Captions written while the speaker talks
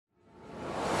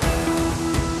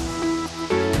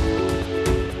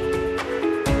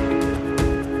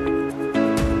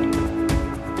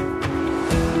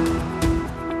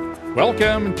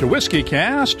Welcome to Whiskey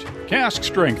Cast, cask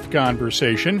strength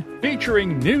conversation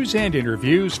featuring news and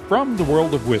interviews from the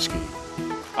world of whiskey.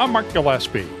 I'm Mark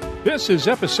Gillespie. This is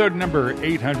episode number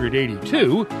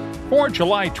 882 for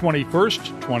July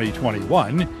 21st,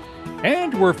 2021,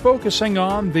 and we're focusing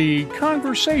on the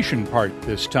conversation part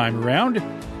this time around.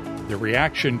 The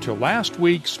reaction to last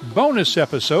week's bonus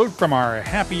episode from our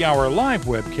Happy Hour live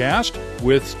webcast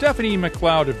with Stephanie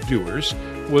Macleod of Dewar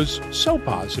was so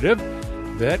positive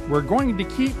that we're going to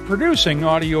keep producing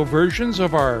audio versions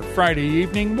of our Friday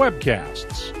evening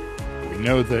webcasts. We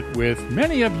know that with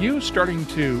many of you starting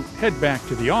to head back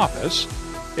to the office,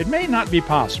 it may not be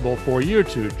possible for you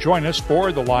to join us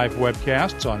for the live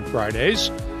webcasts on Fridays,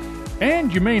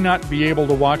 and you may not be able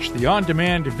to watch the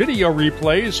on-demand video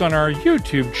replays on our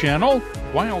YouTube channel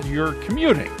while you're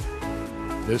commuting.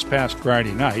 This past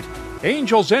Friday night,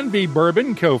 Angel's Envy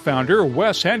Bourbon co-founder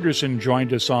Wes Henderson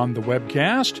joined us on the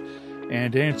webcast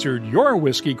and answered your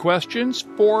whiskey questions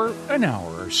for an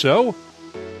hour or so.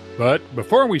 But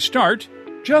before we start,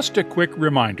 just a quick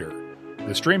reminder.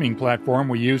 The streaming platform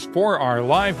we use for our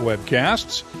live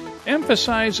webcasts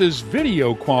emphasizes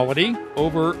video quality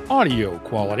over audio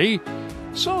quality,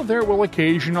 so there will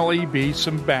occasionally be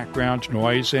some background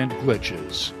noise and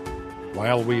glitches.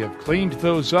 While we have cleaned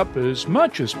those up as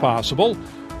much as possible,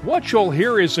 what you'll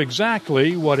hear is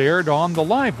exactly what aired on the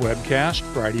live webcast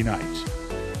Friday night.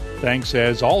 Thanks,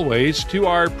 as always, to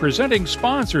our presenting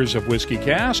sponsors of Whiskey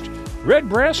Cast,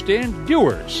 Redbreast and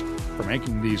Dewar's, for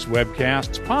making these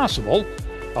webcasts possible,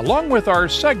 along with our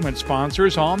segment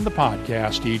sponsors on the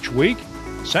podcast each week,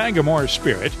 Sagamore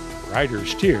Spirit,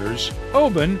 Rider's Tears,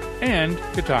 Bourbon, and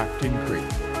Catoctin Creek.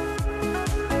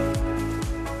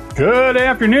 Good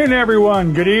afternoon,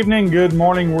 everyone. Good evening, good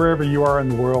morning, wherever you are in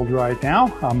the world right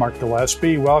now. I'm Mark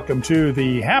Gillespie. Welcome to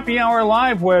the Happy Hour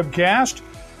live webcast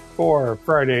for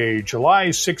Friday, July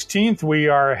 16th. We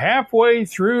are halfway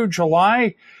through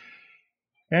July,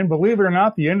 and believe it or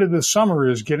not, the end of the summer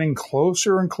is getting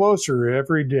closer and closer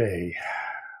every day.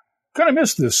 Kind of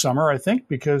missed this summer, I think,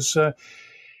 because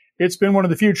it's been one of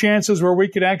the few chances where we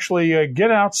could actually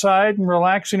get outside and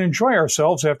relax and enjoy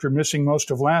ourselves after missing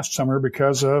most of last summer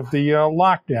because of the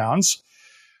lockdowns.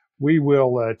 We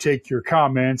will take your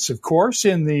comments, of course,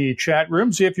 in the chat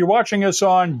rooms. If you're watching us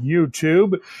on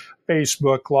YouTube,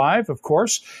 Facebook Live, of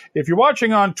course. If you're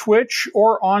watching on Twitch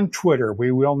or on Twitter,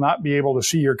 we will not be able to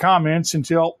see your comments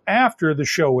until after the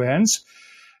show ends.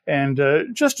 And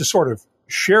just to sort of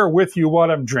share with you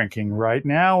what I'm drinking right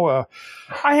now,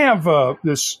 I have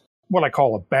this, what I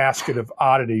call a basket of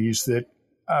oddities that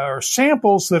are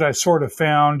samples that I sort of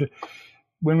found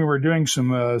when we were doing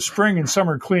some spring and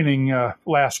summer cleaning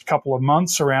last couple of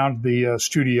months around the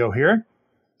studio here,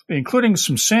 including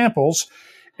some samples.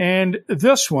 And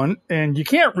this one, and you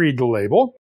can't read the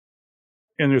label,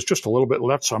 and there's just a little bit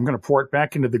left, so I'm going to pour it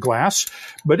back into the glass.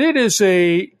 But it is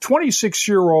a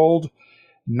 26-year-old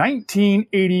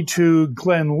 1982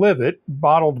 Glenlivet,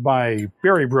 bottled by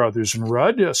Berry Brothers and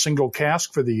Rudd, a single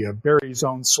cask for the Berry's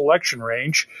own selection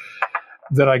range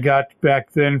that I got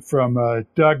back then from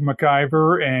Doug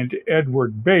McIver and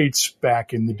Edward Bates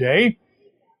back in the day.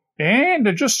 And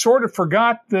I just sort of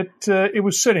forgot that it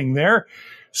was sitting there.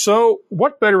 So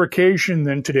what better occasion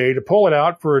than today to pull it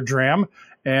out for a dram?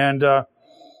 And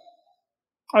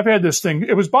I've had this thing.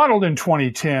 It was bottled in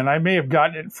 2010. I may have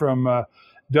gotten it from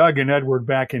Doug and Edward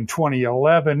back in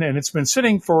 2011, and it's been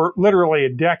sitting for literally a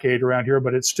decade around here.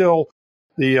 But it's still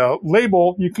the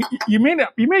label. You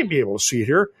may be able to see it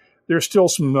here. There's still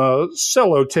some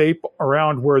cello tape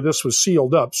around where this was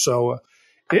sealed up, so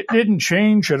it didn't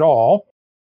change at all.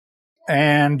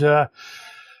 And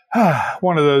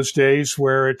one of those days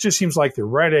where it just seems like the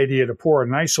right idea to pour a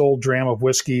nice old dram of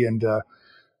whiskey and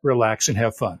relax and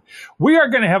have fun. We are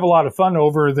going to have a lot of fun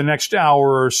over the next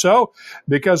hour or so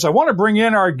because I want to bring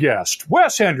in our guest,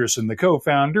 Wes Henderson, the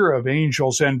co-founder of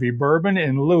Angel's Envy Bourbon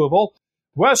in Louisville.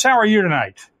 Wes, how are you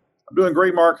tonight? I'm doing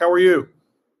great, Mark. How are you?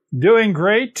 Doing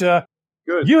great. Good.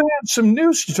 You had some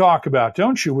news to talk about,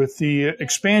 don't you, with the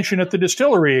expansion at the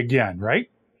distillery again, right?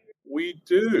 We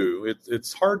do.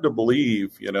 It's hard to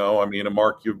believe, I mean,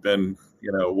 Mark, you've been,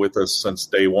 with us since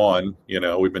day one.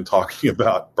 We've been talking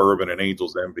about bourbon and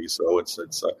Angel's Envy, so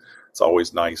it's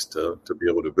always nice to be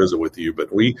able to visit with you.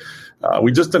 But we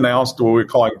just announced what we're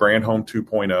calling Brand Home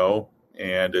 2.0,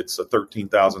 and it's a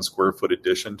 13,000 square foot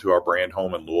addition to our brand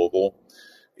home in Louisville.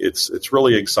 It's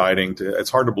really exciting. It's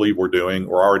hard to believe we're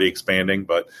already expanding,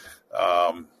 but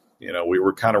we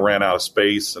were kind of ran out of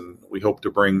space, and we hope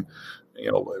to bring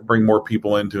more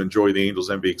people in to enjoy the Angel's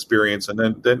Envy experience. And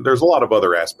then there's a lot of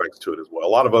other aspects to it as well. A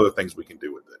lot of other things we can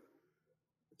do with it.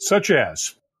 Such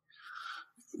as?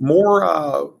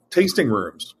 More tasting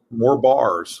rooms, more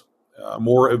bars,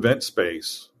 more event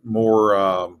space, more.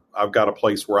 I've got a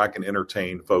place where I can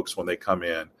entertain folks when they come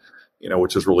in,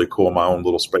 which is really cool. My own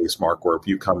little space, Mark, where if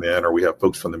you come in, or we have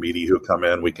folks from the media who come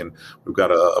in, we've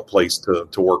got a place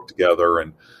to work together,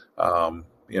 and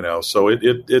so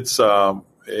it's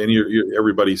and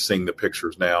everybody's seeing the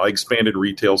pictures now. Expanded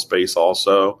retail space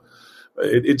also.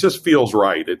 It just feels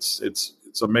right. It's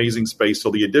amazing space.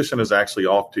 So the addition is actually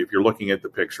off to, if you're looking at the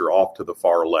picture, off to the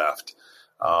far left.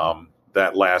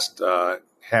 That last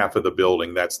half of the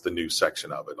building, that's the new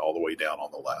section of it, all the way down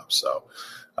on the left. So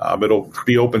it'll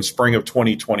be open spring of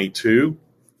 2022,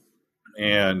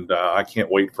 and I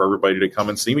can't wait for everybody to come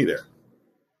and see me there.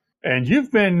 And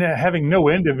you've been having no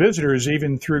end of visitors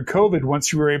even through COVID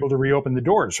once you were able to reopen the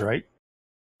doors, right?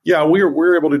 Yeah,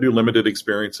 we're able to do limited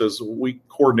experiences. We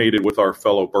coordinated with our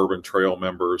fellow Bourbon Trail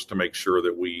members to make sure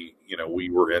that we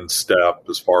were in step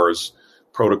as far as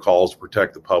protocols to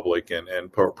protect the public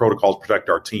and protocols to protect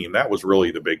our team. That was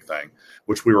really the big thing,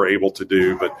 which we were able to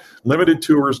do. But limited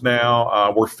tours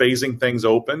now. We're phasing things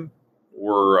open.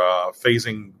 We're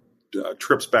phasing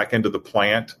trips back into the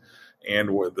plant. And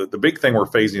the big thing we're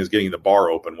phasing is getting the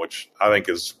bar open, which I think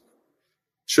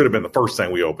should have been the first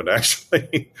thing we opened,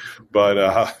 actually.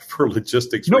 But for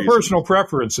logistics reasons. No personal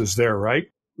preferences there, right?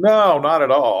 No, not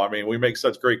at all. I mean, we make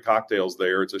such great cocktails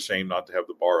there. It's a shame not to have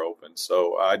the bar open.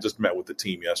 So I just met with the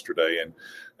team yesterday, and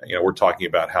we're talking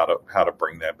about how to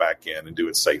bring that back in and do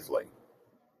it safely.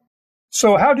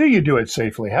 So how do you do it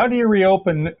safely? How do you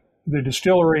reopen the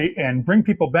distillery and bring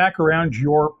people back around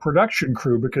your production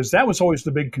crew? Because that was always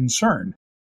the big concern,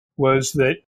 was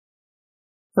that,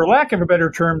 for lack of a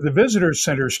better term, the visitor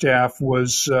center staff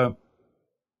was,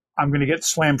 I'm going to get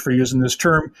slammed for using this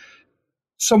term,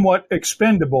 somewhat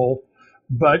expendable,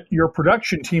 but your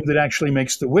production team that actually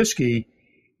makes the whiskey,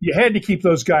 you had to keep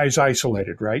those guys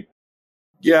isolated, right?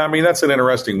 Yeah, I mean, that's an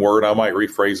interesting word. I might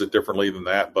rephrase it differently than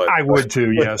that, but I would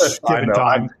too, yes. I know.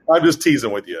 I'm just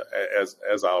teasing with you,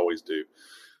 as I always do.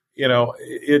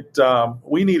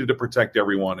 We needed to protect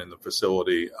everyone in the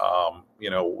facility.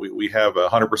 We have a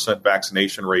 100%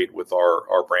 vaccination rate with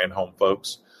our brand home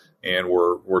folks, and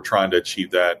we're trying to achieve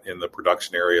that in the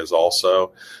production areas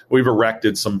also. We've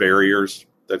erected some barriers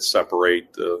that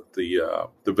separate the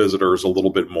visitors a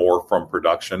little bit more from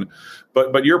production.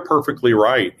 But you're perfectly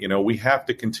right. We have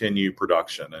to continue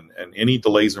production, and any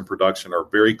delays in production are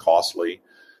very costly.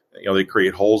 They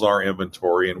create holes in our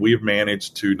inventory, and we have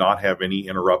managed to not have any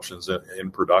interruptions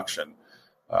in production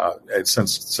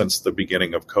since the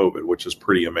beginning of COVID, which is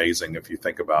pretty amazing if you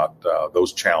think about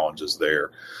those challenges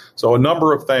there. So a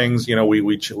number of things,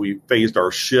 we phased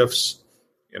our shifts.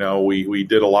 We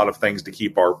did a lot of things to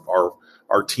keep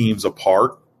our teams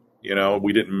apart.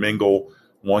 We didn't mingle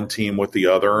one team with the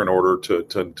other in order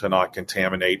to not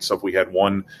contaminate. So if we had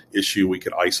one issue, we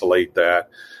could isolate that.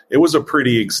 It was a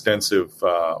pretty extensive,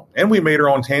 and we made our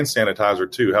own hand sanitizer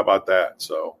too. How about that?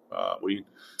 So we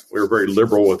were very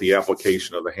liberal with the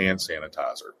application of the hand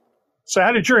sanitizer. So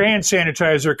how did your hand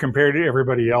sanitizer compare to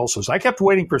everybody else's? I kept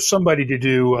waiting for somebody to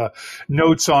do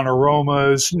notes on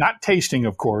aromas, not tasting,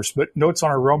 of course, but notes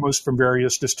on aromas from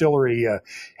various distillery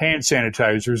hand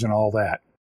sanitizers and all that.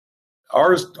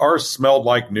 Ours smelled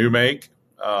like new make.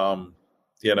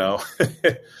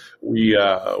 We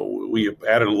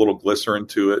added a little glycerin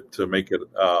to it to make it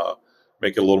a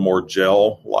little more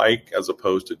gel-like, as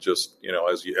opposed to just,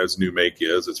 as new make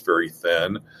is. It's very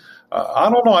thin. I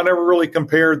don't know. I never really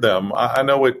compared them. I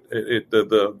know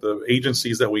the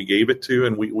agencies that we gave it to,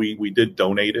 and we did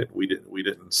donate it. We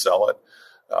didn't sell it.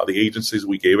 The agencies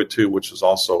we gave it to, which is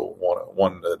also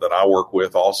one that I work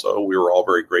with also, we were all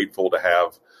very grateful to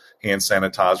have hand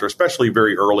sanitizer, especially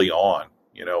very early on,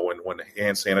 when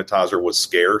hand sanitizer was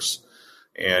scarce.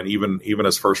 And even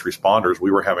as first responders,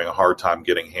 we were having a hard time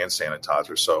getting hand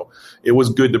sanitizer. So it was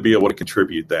good to be able to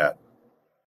contribute that.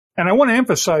 And I want to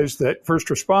emphasize that first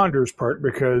responders part,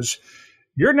 because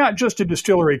you're not just a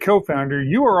distillery co-founder,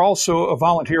 you are also a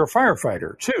volunteer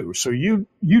firefighter too. So you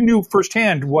knew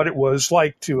firsthand what it was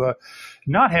like to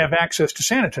not have access to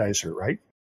sanitizer, right?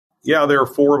 Yeah, there are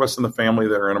 4 of us in the family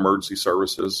that are in emergency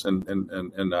services and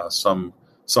some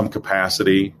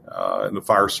capacity in the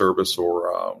fire service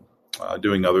or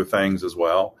doing other things as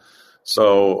well.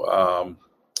 So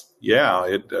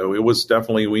it was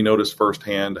definitely, we noticed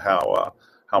firsthand how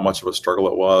much of a struggle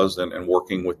it was, and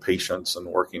working with patients and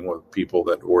working with people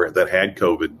that had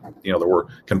COVID, that were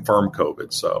confirmed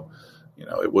COVID. So,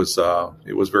 it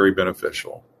was very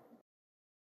beneficial.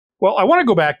 Well, I want to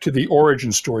go back to the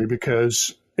origin story,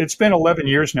 because It's been 11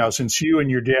 years now since you and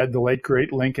your dad, the late,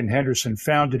 great Lincoln Henderson,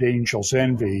 founded Angel's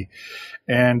Envy.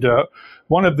 And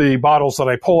one of the bottles that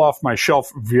I pull off my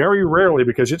shelf very rarely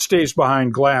because it stays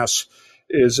behind glass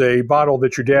is a bottle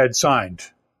that your dad signed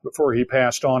before he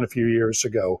passed on a few years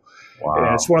ago. Wow.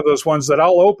 And it's one of those ones that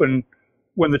I'll open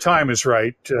when the time is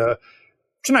right.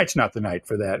 Tonight's not the night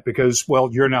for that because, well,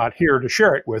 you're not here to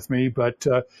share it with me. But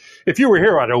if you were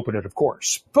here, I'd open it, of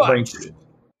course. But thank you.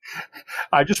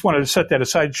 I just wanted to set that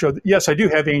aside and show that, yes, I do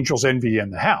have Angel's Envy in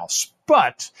the house.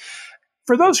 But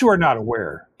for those who are not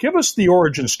aware, give us the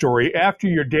origin story after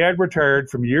your dad retired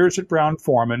from years at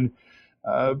Brown-Forman,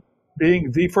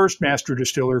 being the first master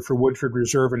distiller for Woodford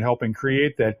Reserve and helping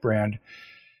create that brand,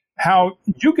 how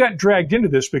you got dragged into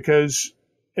this because,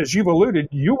 as you've alluded,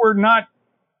 you were not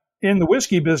in the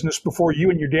whiskey business before you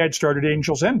and your dad started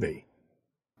Angel's Envy.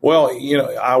 Well,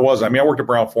 I was. I worked at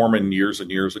Brown-Forman years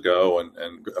and years ago,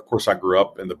 and of course I grew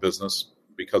up in the business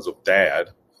because of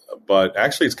Dad. But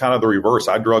actually, it's kind of the reverse.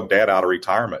 I drug Dad out of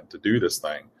retirement to do this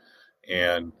thing,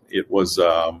 and it was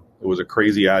a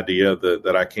crazy idea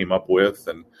that I came up with,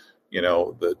 and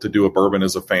to do a bourbon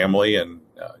as a family, and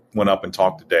went up and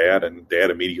talked to Dad, and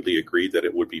Dad immediately agreed that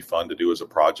it would be fun to do as a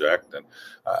project. And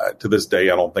to this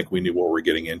day, I don't think we knew what we were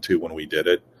getting into when we did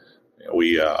it.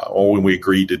 Or when we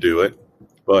agreed to do it.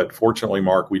 But fortunately,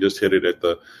 Mark, we just hit it at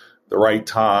the right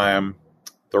time,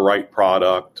 the right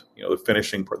product. The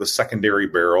finishing, the secondary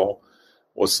barrel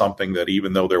was something that,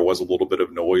 even though there was a little bit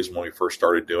of noise when we first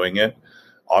started doing it,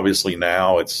 obviously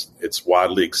now it's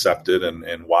widely accepted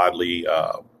and widely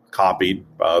copied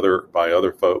by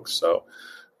other folks. So,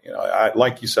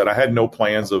 like you said, I had no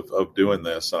plans of doing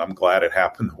this, and I'm glad it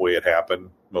happened the way it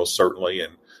happened, most certainly.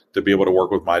 And to be able to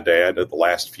work with my dad at the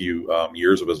last few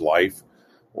years of his life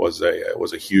was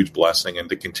a huge blessing, and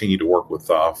to continue to work with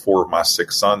 4 of my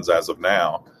 6 sons as of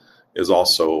now is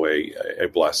also a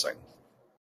blessing.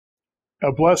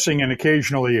 A blessing and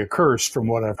occasionally a curse, from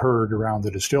what I've heard around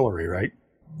the distillery, right?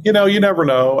 You never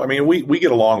know. We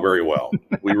get along very well.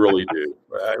 We really do.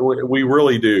 We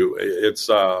really do. It's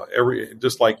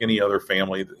just like any other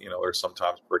family. There's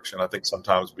sometimes friction. I think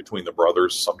sometimes between the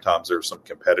brothers. Sometimes there's some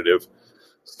competitive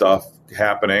stuff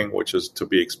happening, which is to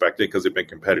be expected because they've been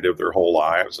competitive their whole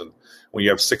lives. And when you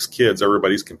have 6 kids,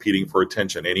 everybody's competing for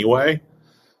attention anyway.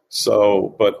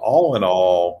 So, but all in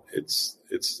all, it's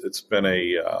been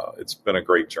a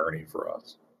great journey for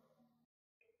us.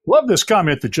 Love this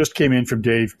comment that just came in from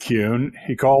Dave Kuhn.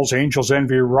 He calls Angel's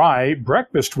Envy Rye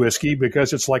breakfast whiskey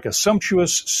because it's like a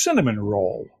sumptuous cinnamon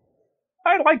roll.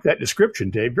 I like that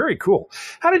description, Dave. Very cool.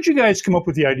 How did you guys come up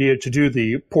with the idea to do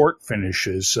the port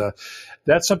finishes?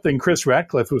 That's something Chris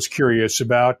Ratcliffe was curious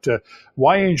about,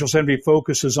 why Angel's Envy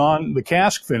focuses on the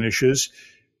cask finishes.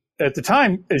 At the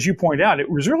time, as you point out, it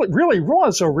was really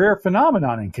was a rare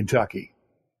phenomenon in Kentucky.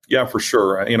 Yeah, for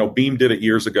sure. Beam did it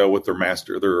years ago with their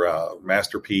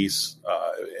masterpiece.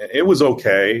 It was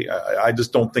okay. I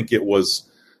just don't think it was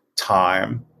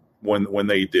time when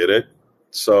they did it.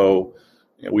 So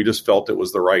we just felt it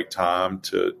was the right time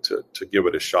to give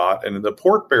it a shot. And in the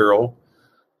port barrel,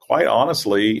 quite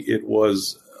honestly, it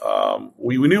was.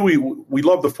 We knew we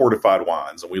love the fortified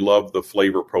wines, and we love the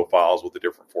flavor profiles with the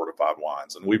different fortified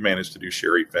wines. And we've managed to do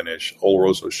sherry finish,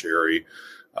 Oloroso sherry,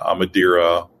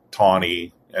 Madeira,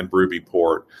 tawny, and ruby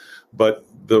port. But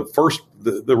the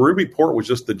ruby port was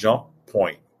just the jump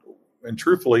point. And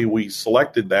truthfully, we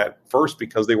selected that first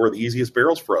because they were the easiest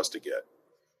barrels for us to get.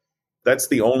 That's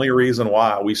the only reason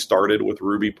why we started with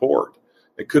ruby port.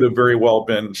 It could have very well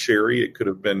been sherry. It could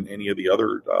have been any of the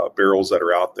other barrels that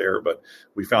are out there. But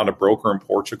we found a broker in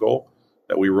Portugal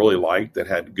that we really liked that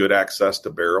had good access to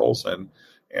barrels. And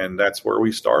that's where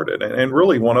we started. And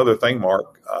really, one other thing,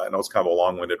 Mark, I know it's kind of a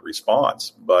long-winded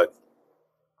response, but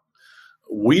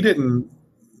we didn't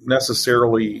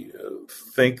necessarily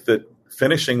think that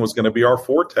finishing was going to be our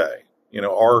forte. We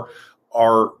were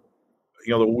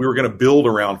going to build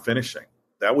around finishing.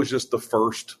 That was just the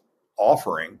first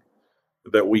offering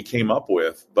that we came up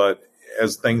with. But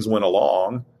as things went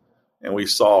along and we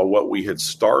saw what we had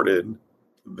started,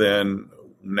 then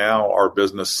now our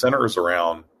business centers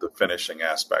around the finishing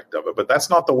aspect of it. But that's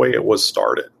not the way it was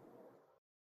started.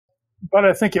 But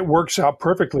I think it works out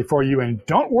perfectly for you. And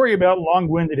don't worry about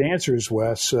long-winded answers,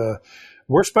 Wes.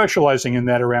 We're specializing in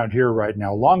that around here right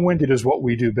now. Long-winded is what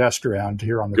we do best around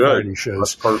here on the variety shows.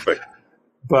 That's perfect.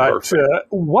 But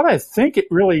what I think it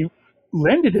really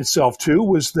lended itself to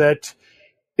was that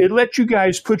it let you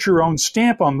guys put your own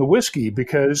stamp on the whiskey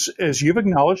because, as you've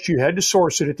acknowledged, you had to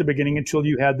source it at the beginning until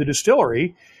you had the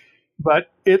distillery.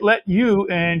 But it let you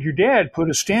and your dad put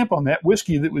a stamp on that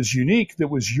whiskey that was unique, that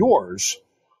was yours.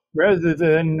 rather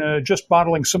than just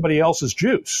bottling somebody else's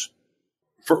juice.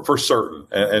 For certain,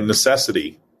 and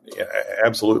necessity, yeah,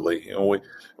 absolutely.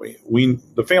 We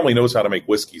the family knows how to make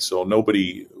whiskey, so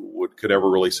nobody could ever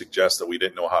really suggest that we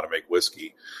didn't know how to make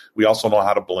whiskey. We also know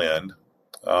how to blend.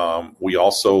 We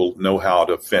also know how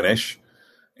to finish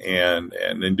and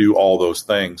do all those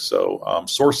things. So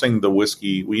sourcing the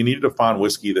whiskey, we needed to find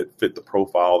whiskey that fit the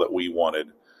profile that we wanted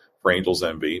for Angel's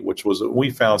Envy, which was,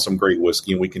 we found some great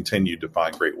whiskey, and we continued to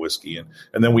find great whiskey.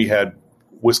 And then we had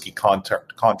whiskey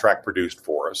contract produced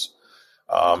for us.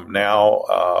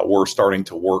 Now we're starting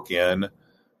to work in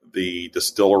the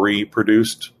distillery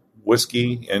produced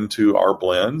whiskey into our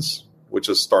blends, which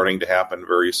is starting to happen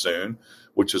very soon,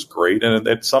 which is great. And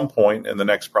at some point in the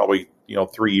next probably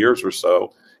 3 years or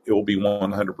so, it will be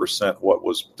 100% what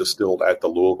was distilled at the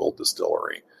Louisville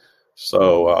distillery.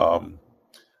 So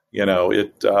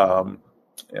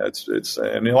it's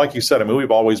and like you said, I mean, we've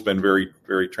always been very,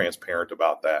 very transparent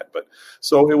about that. But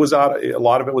so a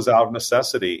lot of it was out of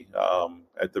necessity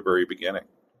at the very beginning.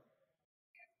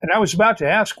 And I was about to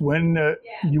ask when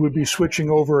you would be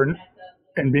switching over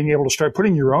and being able to start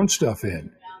putting your own stuff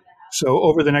in. So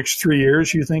over the next 3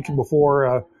 years, you think,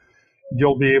 before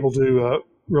you'll be able to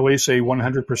release a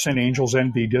 100% Angel's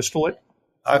Envy distillate?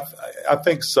 I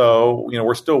think so.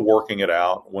 We're still working it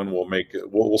out when we'll make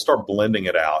it. We'll start blending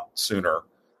it out sooner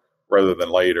rather than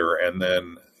later. And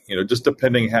then, just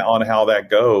depending on how that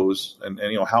goes and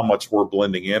how much we're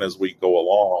blending in as we go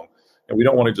along. And we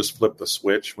don't want to just flip the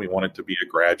switch. We want it to be a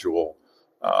gradual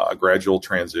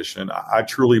transition. I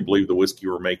truly believe the whiskey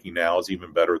we're making now is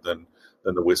even better than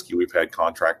the whiskey we've had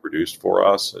contract produced for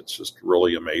us. It's just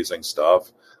really amazing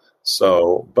stuff.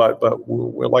 So, but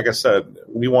like I said,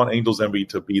 we want Angel's Envy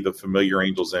to be the familiar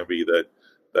Angel's Envy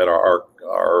that our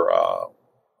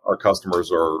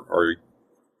customers are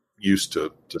used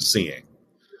to seeing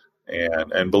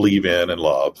and believe in and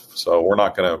love. So we're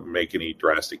not going to make any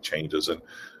drastic changes, and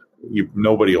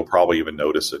nobody will probably even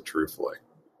notice it, truthfully.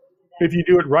 If you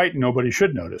do it right, nobody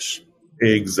should notice.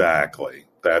 Exactly.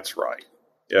 That's right.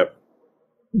 Yep.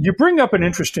 You bring up an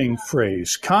interesting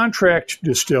phrase, contract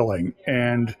distilling,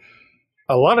 and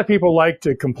a lot of people like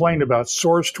to complain about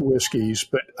sourced whiskeys,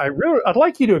 but I'd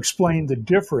like you to explain the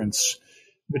difference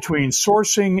between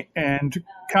sourcing and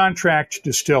contract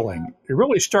distilling. It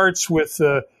really starts with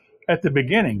at the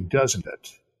beginning, doesn't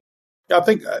it? Yeah, I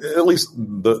think at least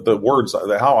the words,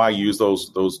 how I use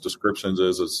those descriptions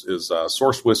is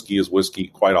sourced whiskey is whiskey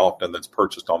quite often that's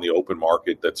purchased on the open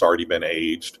market that's already been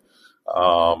aged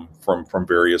from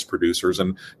various producers,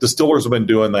 and distillers have been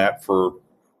doing that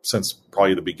since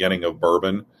probably the beginning of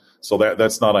bourbon. So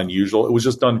that's not unusual. It was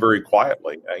just done very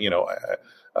quietly,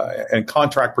 and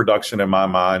contract production in my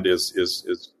mind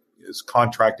is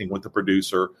contracting with the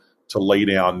producer to lay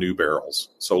down new barrels.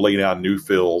 So lay down new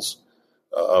fills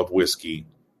of whiskey,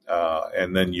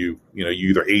 and then you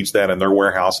either age that in their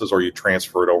warehouses or you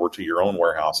transfer it over to your own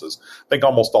warehouses. I think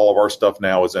almost all of our stuff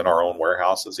now is in our own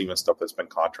warehouses, even stuff that's been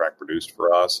contract produced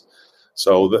for us.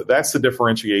 So that's the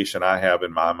differentiation I have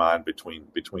in my mind between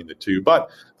the two. But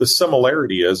the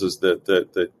similarity is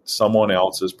that someone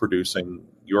else is producing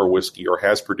your whiskey or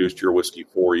has produced your whiskey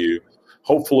for you,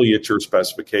 hopefully at your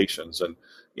specifications. And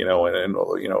we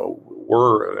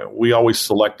always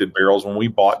selected barrels when we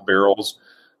bought barrels.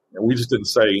 And we just didn't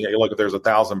say, hey, look, if there's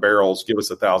 1,000 barrels, give us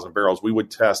 1,000 barrels. We would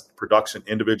test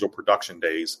individual production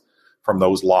days from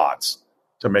those lots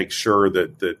to make sure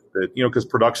that because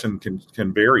production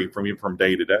can vary from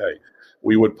day to day.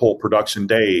 We would pull production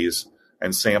days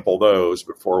and sample those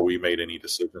before we made any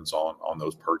decisions on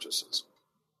those purchases.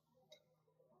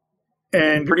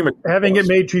 And pretty much having it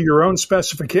made to your own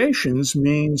specifications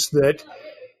means that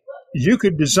you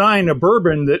could design a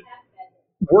bourbon that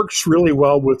works really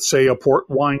well with, say, a port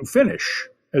wine finish,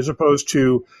 as opposed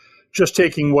to just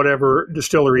taking whatever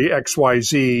distillery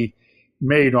XYZ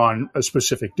made on a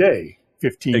specific day,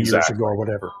 15 years ago or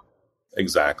whatever.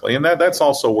 Exactly. And that's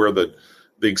also where the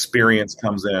experience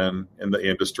comes in the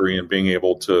industry, and being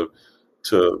able to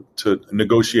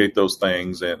negotiate those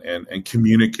things and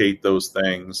communicate those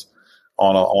things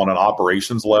on an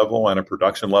operations level and a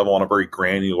production level on a very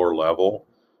granular level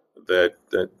that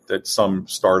some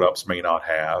startups may not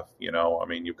have. I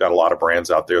mean, you've got a lot of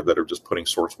brands out there that are just putting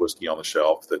source whiskey on the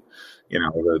shelf that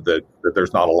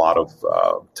there's not a lot of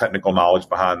technical knowledge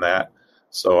behind that.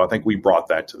 So I think we brought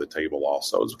that to the table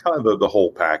also. It's kind of the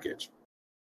whole package.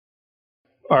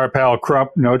 Our pal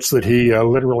Crump notes that he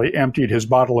literally emptied his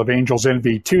bottle of Angel's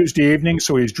Envy Tuesday evening,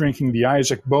 so he's drinking the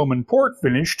Isaac Bowman Port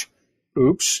finished.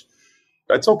 Oops.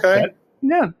 That's okay.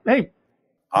 Hey,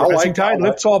 rising tide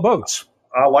lifts all boats.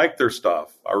 I like their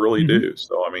stuff. I really do.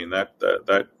 So, I mean,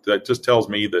 that just tells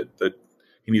me that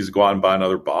he needs to go out and buy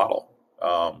another bottle,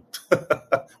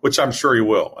 which I'm sure he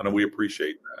will. And we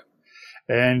appreciate that.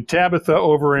 And Tabitha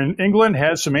over in England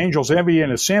has some Angel's Envy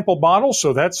in a sample bottle,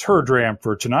 so that's her dram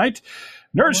for tonight.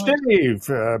 Nurse Dave,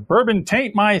 bourbon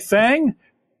tain't my thing,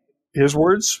 his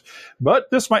words, but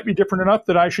this might be different enough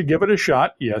that I should give it a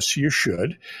shot. Yes, you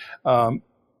should.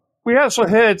 We also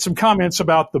had some comments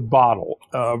about the bottle.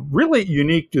 Really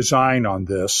unique design on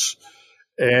this,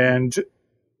 and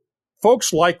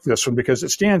folks like this one because it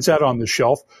stands out on the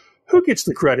shelf. Who gets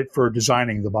the credit for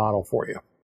designing the bottle for you?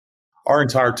 Our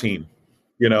entire team.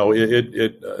 You know,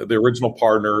 the original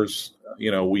partners, you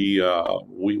know, we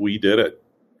did it.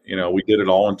 You know, we did it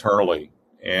all internally.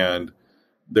 And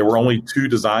there were only two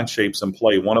design shapes in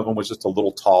play. One of them was just a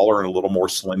little taller and a little more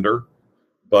slender,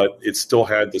 but it still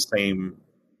had the same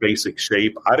basic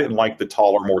shape. I didn't like the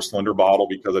taller, more slender bottle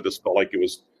because I just felt like it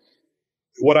was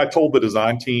what I told the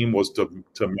design team was to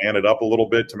man it up a little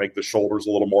bit, to make the shoulders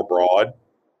a little more broad.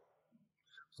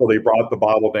 So they brought the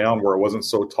bottle down where it wasn't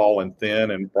so tall and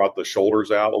thin and brought the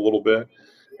shoulders out a little bit.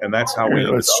 And that's how we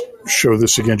Let's show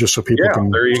this again just so people can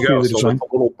there you go. see the So design. it's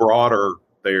a little broader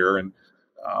there. And,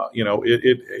 you know,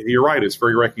 you're right. It's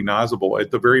very recognizable. At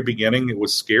the very beginning, it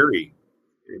was scary.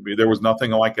 There was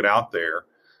nothing like it out there.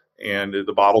 And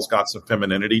the bottle's got some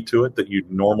femininity to it that you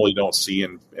normally don't see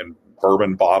in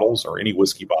bourbon bottles or any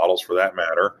whiskey bottles for that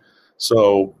matter.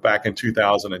 So back in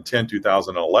 2010,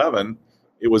 2011,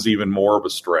 it was even more of a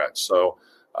stretch. So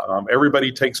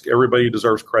everybody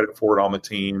deserves credit for it on the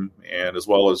team, and as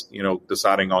well as, you know,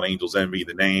 deciding on Angel's Envy,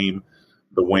 the name,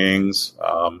 the wings.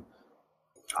 I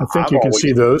think you can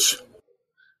see those.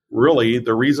 Really,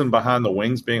 the reason behind the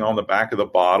wings being on the back of the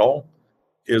bottle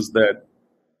is that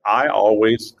I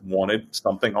always wanted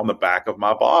something on the back of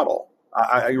my bottle.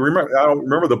 I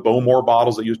remember the Bowmore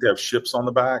bottles that used to have ships on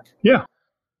the back. Yeah.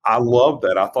 I loved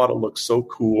that. I thought it looked so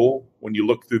cool when you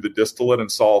looked through the distillate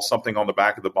and saw something on the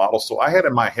back of the bottle. So I had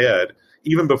in my head,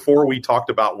 even before we talked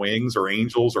about wings or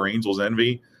Angel's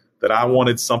Envy, that I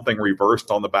wanted something reversed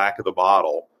on the back of the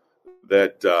bottle.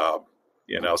 That,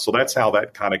 you know, so that's how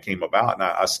that kind of came about. And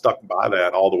I stuck by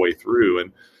that all the way through,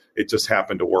 and it just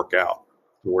happened to work out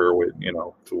to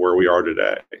where we are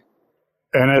today.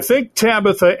 And I think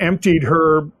Tabitha emptied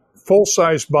her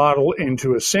full-size bottle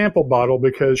into a sample bottle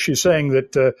because she's saying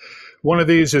that one of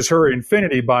these is her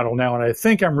infinity bottle now, and I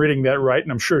think I'm reading that right,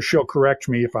 and I'm sure she'll correct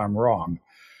me if I'm wrong.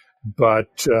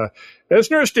 But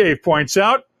as Nurse Dave points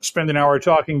out, spend an hour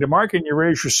talking to Mark and you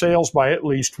raise your sales by at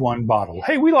least one bottle.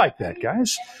 Hey, we like that,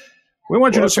 guys. We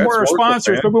want you to support our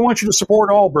sponsors, but we want you to support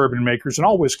all bourbon makers and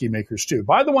all whiskey makers too.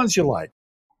 Buy the ones you like.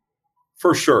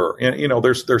 For sure. And, you know,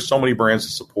 there's so many brands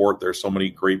to support. There's so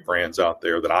many great brands out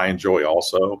there that I enjoy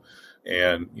also.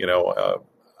 And, you know,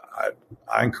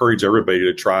 I encourage everybody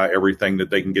to try everything that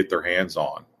they can get their hands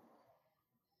on.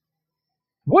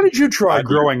 What did you try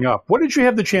growing up? What did you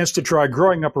have the chance to try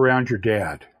growing up around your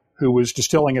dad, who was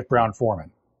distilling at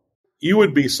Brown-Forman? You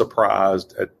would be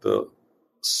surprised at the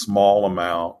small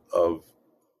amount of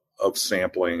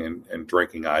sampling and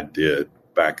drinking I did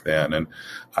back then. And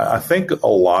I think a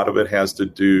lot of it has to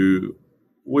do,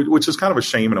 which is kind of a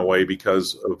shame in a way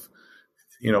because of,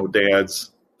 you know,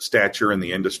 Dad's stature in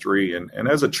the industry. And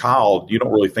as a child, you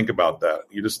don't really think about that.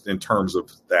 You just, in terms of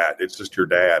that, it's just your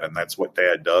dad. And that's what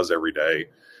Dad does every day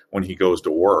when he goes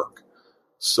to work.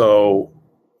 So,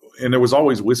 and there was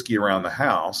always whiskey around the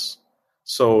house.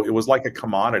 So it was like a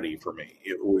commodity for me.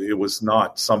 It was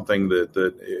not something that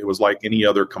it was like any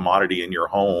other commodity in your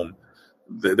home.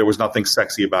 There was nothing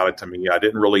sexy about it to me. I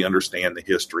didn't really understand the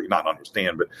history, not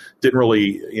understand, but didn't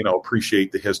really, you know,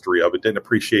 appreciate the history of it. Didn't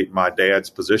appreciate my dad's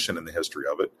position in the history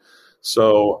of it.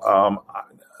 So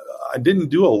I didn't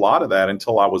do a lot of that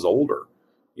until I was older.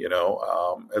 You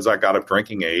know, as I got of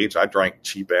drinking age, I drank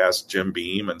cheap ass Jim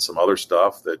Beam and some other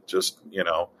stuff that just, you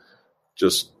know,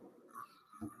 just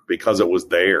because it was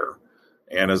there.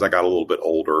 And as I got a little bit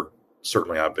older,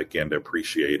 certainly I began to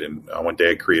appreciate. And when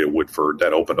Dad created Woodford,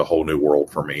 that opened a whole new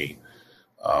world for me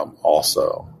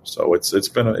also. So it's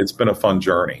been a fun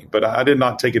journey. But I did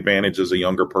not take advantage as a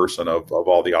younger person of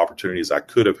all the opportunities I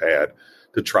could have had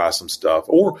to try some stuff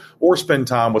or spend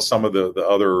time with some of the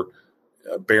other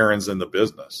barons in the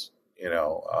business, you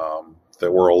know,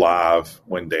 that were alive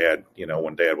when Dad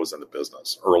was in the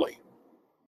business early.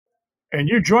 And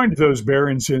you joined those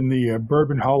barons in the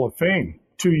Bourbon Hall of Fame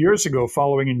 2 years ago,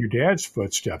 following in your dad's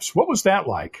footsteps. What was that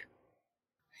like?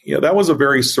 Yeah, that was a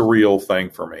very surreal thing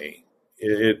for me.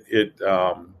 It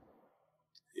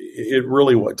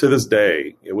really, to this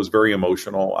day, it was very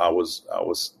emotional. I was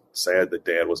sad that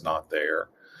Dad was not there,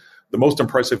 the most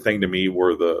impressive thing to me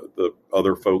were the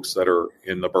other folks that are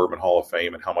in the Bourbon Hall of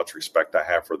Fame and how much respect I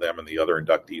have for them and the other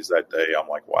inductees that day. I'm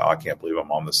like, wow, I can't believe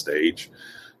I'm on the stage,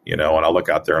 and I look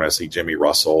out there and I see Jimmy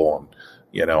Russell and,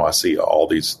 I see all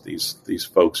these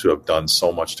folks who have done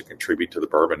so much to contribute to the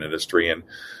bourbon industry. And,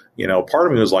 part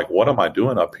of me was like, what am I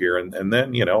doing up here? And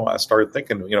then, I started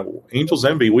thinking, Angel's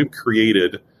Envy, we've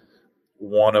created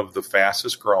one of the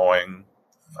fastest growing,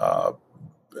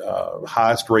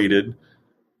 highest rated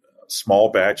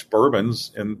small batch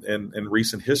bourbons in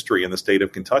recent history in the state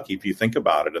of Kentucky. If you think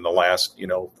about it, in the last,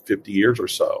 50 years or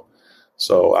so.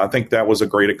 So I think that was a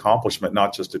great accomplishment,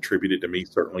 not just attributed to me,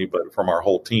 certainly, but from our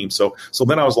whole team. So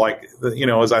then I was like,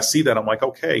 as I see that, I'm like,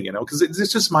 okay, because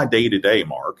it's just my day to day,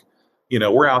 Mark.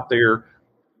 We're out there,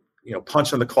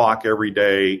 punching the clock every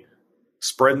day,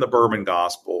 spreading the bourbon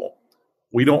gospel.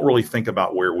 We don't really think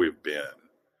about where we've been.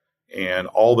 And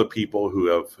all the people who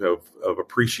have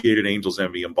appreciated Angel's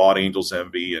Envy and bought Angel's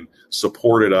Envy and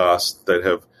supported us, that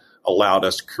have allowed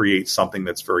us to create something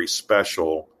that's very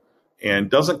special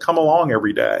and doesn't come along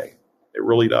every day. It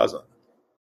really doesn't.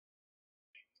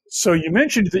 So you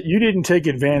mentioned that you didn't take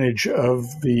advantage of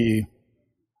the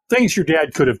things your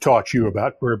dad could have taught you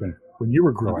about bourbon when you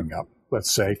were growing up,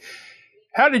 let's say.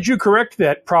 How did you correct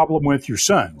that problem with your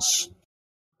sons?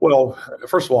 Well,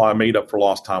 first of all, I made up for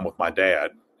lost time with my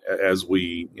dad as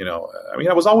we, Dad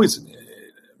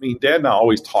and I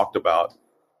always talked about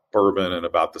bourbon and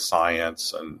about the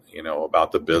science and,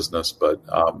 about the business, but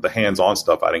the hands-on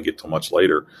stuff I didn't get till much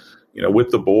later.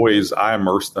 With the boys, I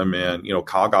immersed them in,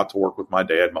 Kyle got to work with my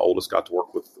dad. My oldest got to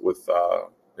work with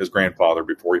his grandfather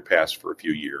before he passed for a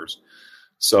few years.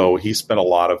 So he spent a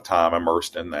lot of time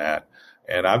immersed in that.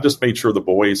 And I've just made sure the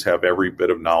boys have every bit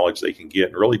of knowledge they can get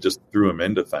and really just threw them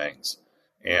into things.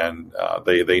 And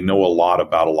they know a lot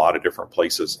about a lot of different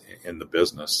places in the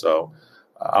business. So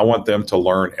I want them to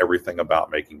learn everything about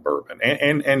making bourbon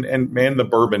and the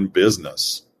bourbon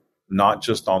business, not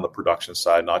just on the production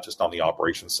side, not just on the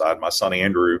operations side. My son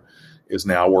Andrew is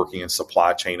now working in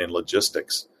supply chain and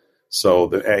logistics. So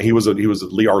he was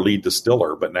our lead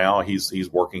distiller, but now he's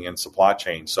working in supply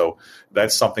chain. So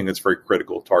that's something that's very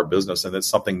critical to our business, and it's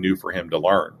something new for him to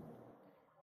learn.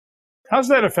 How's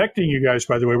that affecting you guys,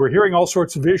 by the way? We're hearing all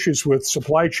sorts of issues with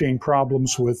supply chain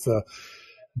problems with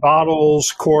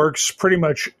bottles, corks, pretty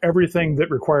much everything that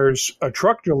requires a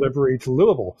truck delivery to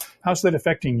Louisville. How's that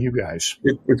affecting you guys?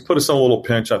 It's put us in a little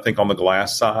pinch, I think, on the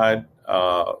glass side.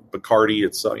 Bacardi,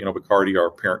 Bacardi,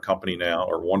 our parent company now,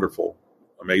 our wonderful,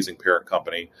 amazing parent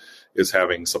company, is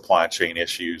having supply chain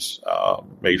issues,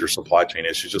 major supply chain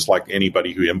issues, just like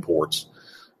anybody who imports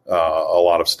a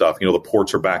lot of stuff. The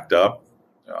ports are backed up.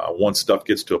 Once stuff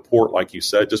gets to a port, like you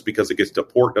said, just because it gets to a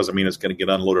port doesn't mean it's going to get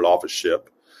unloaded off a ship.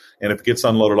 And if it gets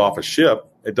unloaded off a ship,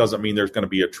 it doesn't mean there's going to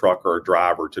be a truck or a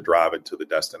driver to drive it to the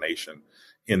destination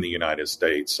in the United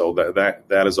States. So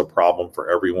that is a problem for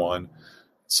everyone.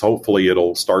 So hopefully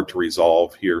it'll start to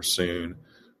resolve here soon.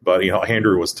 But, I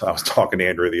was talking to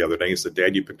Andrew the other day. He said,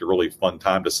 Dad, you picked a really fun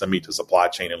time to send me to supply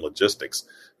chain and logistics,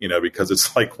 because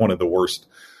it's like one of the worst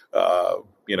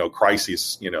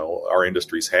crises, our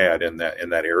industry's had in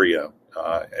that area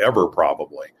ever,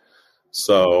 probably.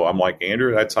 So I'm like,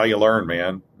 Andrew, that's how you learn,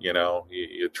 man.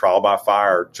 You trial by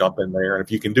fire, jump in there. And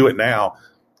if you can do it now,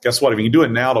 guess what? If you can do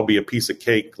it now, it'll be a piece of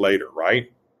cake later,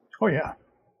 right? Oh, yeah.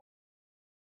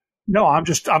 No, I'm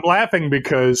laughing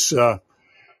because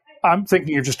I'm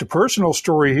thinking of just a personal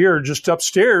story here. Just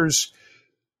upstairs,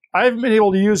 I haven't been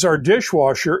able to use our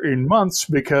dishwasher in months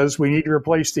because we need to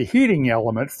replace the heating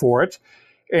element for it.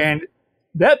 And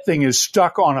that thing is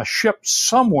stuck on a ship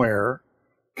somewhere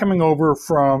coming over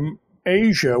from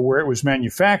Asia where it was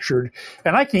manufactured.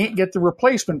 And I can't get the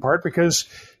replacement part because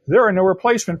there are no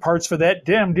replacement parts for that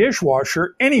damn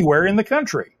dishwasher anywhere in the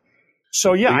country.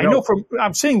 So, yeah, I know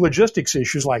I'm seeing logistics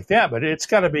issues like that, but it's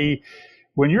got to be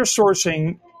when you're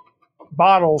sourcing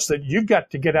bottles that you've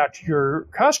got to get out to your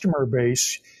customer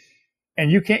base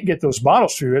and you can't get those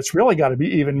bottles through, it's really got to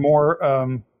be even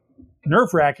more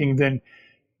nerve-wracking than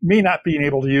me not being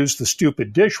able to use the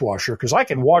stupid dishwasher because I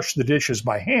can wash the dishes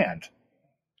by hand.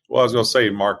 Well, I was going to say,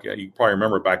 Mark, you probably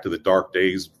remember back to the dark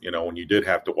days, when you did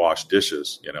have to wash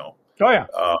dishes, Oh, yeah.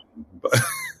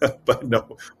 But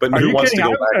no. But Are who you wants kidding?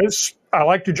 to go back? I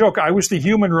like to joke. I was the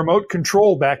human remote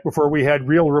control back before we had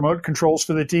real remote controls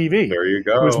for the TV. There you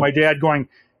go. It was my dad going,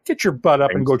 get your butt up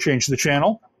and go change the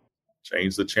channel.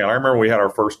 Change the channel. I remember we had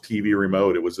our first TV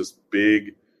remote. It was this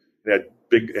big, it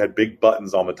had big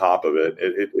buttons on the top of it.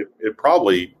 It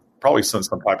probably sent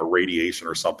some type of radiation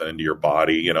or something into your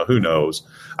body. Who knows?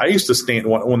 I used to stand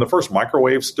when the first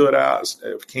microwave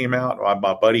came out.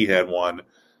 My buddy had one,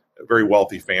 a very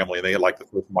wealthy family, and they had like the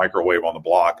first microwave on the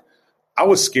block. I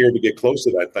was scared to get close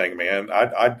to that thing, man.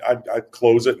 I'd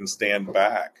close it and stand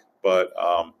back. But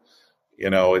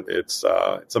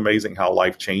it's amazing how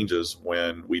life changes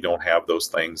when we don't have those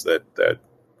things that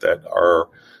are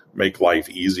make life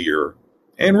easier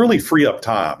and really free up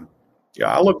time.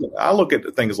 Yeah, I look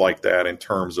at things like that in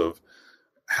terms of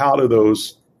how do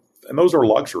those are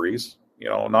luxuries.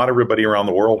 Not everybody around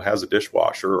the world has a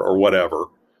dishwasher or whatever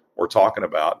we're talking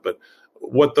about, but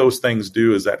what those things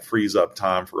do is that frees up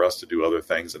time for us to do other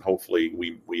things, and hopefully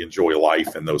we enjoy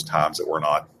life in those times that we're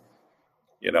not,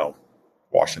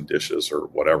 washing dishes or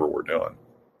whatever we're doing.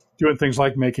 Doing things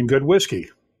like making good whiskey.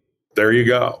 There you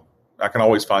go. I can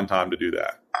always find time to do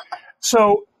that.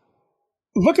 So,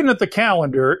 looking at the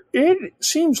calendar, it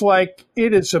seems like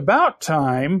it is about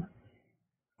time,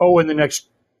 in the next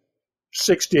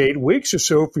 6 to 8 weeks or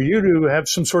so, for you to have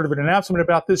some sort of an announcement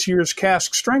about this year's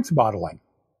cask strength bottling.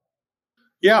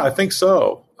 Yeah, I think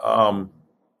so.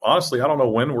 Honestly, I don't know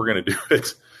when we're going to do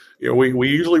it. We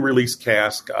usually release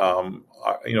cask,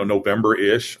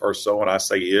 November-ish or so, and I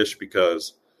say ish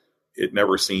because it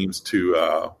never seems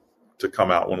to come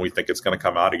out when we think it's going to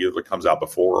come out. It either comes out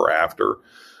before or after.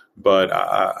 But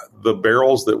the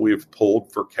barrels that we've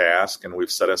pulled for cask and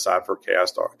we've set aside for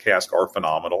cask are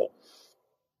phenomenal.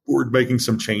 We're making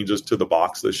some changes to the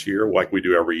box this year, like we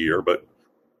do every year, but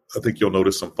I think you'll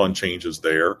notice some fun changes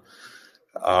there.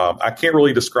 I can't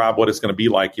really describe what it's going to be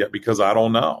like yet because I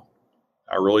don't know.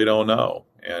 I really don't know.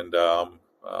 And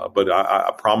but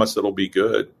I promise it'll be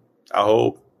good. I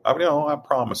hope. I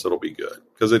promise it'll be good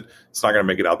because it's not going to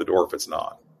make it out the door if it's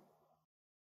not.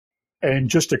 And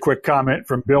just a quick comment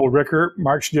from Bill Ricker.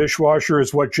 Mark's dishwasher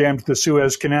is what jammed the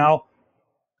Suez Canal.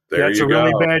 That's a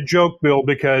really bad joke, Bill,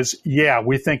 because,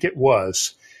 we think it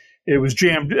was. It was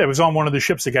jammed. It was on one of the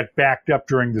ships that got backed up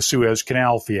during the Suez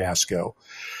Canal fiasco.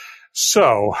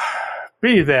 So,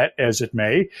 be that as it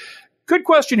may, good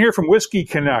question here from Whiskey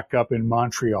Canuck up in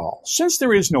Montreal. Since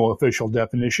there is no official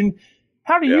definition,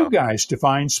 how do you guys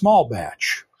define small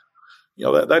batch?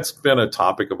 That's been a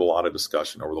topic of a lot of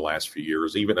discussion over the last few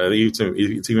years.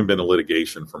 It's even been a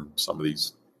litigation from some of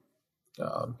these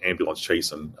ambulance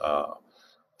chasing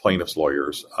plaintiffs'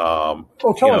 lawyers. Tell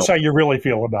us how you really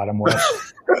feel about them,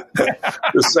 Wes.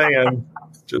 Just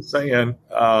saying.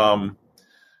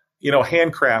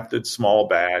 Handcrafted, small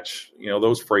batch,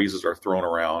 those phrases are thrown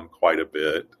around quite a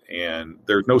bit, and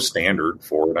there's no standard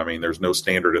for it. I mean, there's no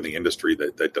standard in the industry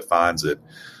that defines it.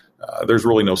 There's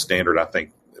really no standard, I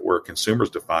think, where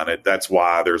consumers define it. That's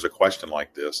why there's a question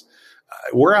like this.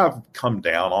 Where I've come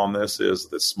down on this is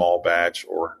that small batch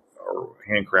or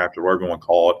handcrafted, whatever you want to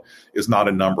call it, is not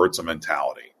a number, it's a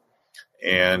mentality.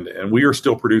 And we are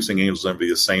still producing Angel's Envy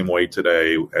the same way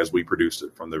today as we produced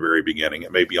it from the very beginning.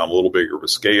 It may be on a little bigger of a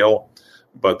scale,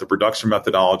 but the production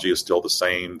methodology is still the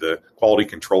same. The quality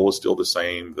control is still the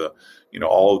same.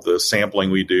 All of the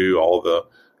sampling we do, all the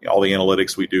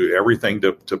analytics we do, everything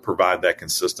to provide that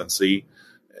consistency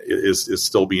is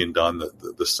still being done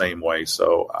the same way.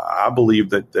 So I believe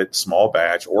that small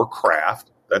batch or craft,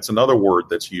 that's another word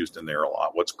that's used in there a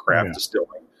lot. What's craft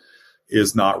distilling?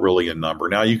 Is not really a number.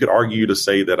 Now, you could argue to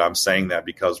say that I'm saying that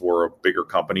because we're a bigger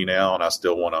company now and I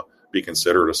still want to be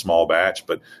considered a small batch,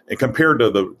 but and compared to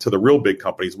the real big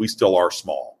companies, we still are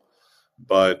small.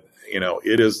 But,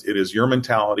 it is your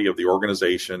mentality of the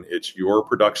organization. It's your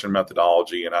production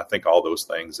methodology. And I think all those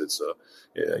things, it's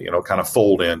kind of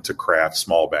fold into craft,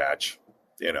 small batch.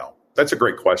 That's a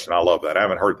great question. I love that. I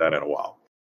haven't heard that in a while.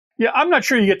 Yeah, I'm not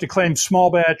sure you get to claim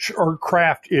small batch or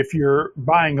craft if you're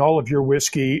buying all of your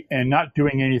whiskey and not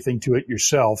doing anything to it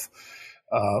yourself.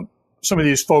 Some of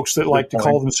these folks that like to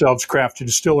call themselves craft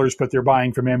distillers, but they're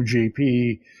buying from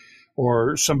MGP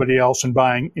or somebody else and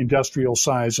buying industrial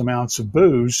size amounts of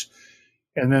booze.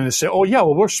 And then they say,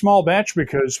 we're small batch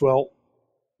because,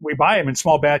 we buy them in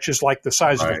small batches like the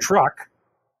size of a truck.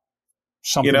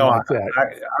 Something like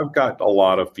that. I've got a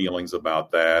lot of feelings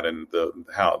about that and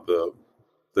how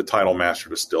the title master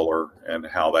distiller and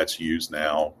how that's used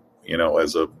now,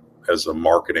 as a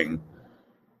marketing,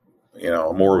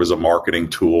 more as a marketing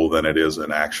tool than it is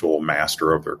an actual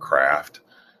master of their craft.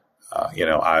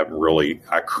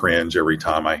 I cringe every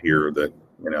time I hear that,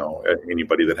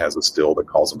 anybody that has a still that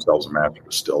calls themselves a master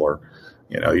distiller.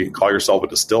 You can call yourself a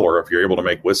distiller. If you're able to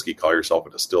make whiskey, call yourself a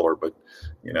distiller, but,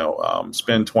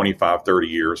 spend 25, 30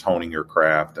 years honing your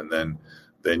craft and then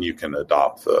you can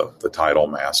adopt the title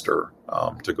master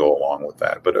to go along with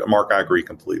that. But Mark, I agree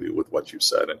completely with what you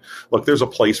said. And look, there's a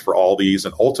place for all these,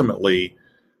 and ultimately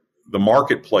the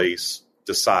marketplace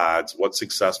decides what's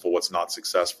successful, what's not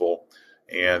successful.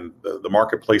 And the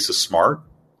marketplace is smart.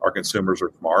 Our consumers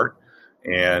are smart.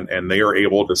 and they are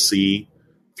able to see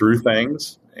through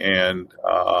things. And,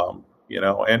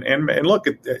 and look,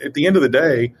 at the end of the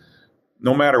day,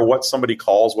 no matter what somebody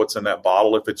calls what's in that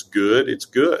bottle, if it's good, it's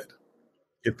good.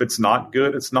 If it's not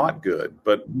good, it's not good.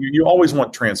 But you always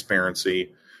want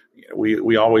transparency.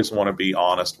 We always want to be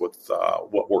honest with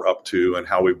what we're up to and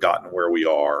how we've gotten where we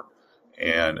are.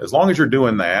 And as long as you're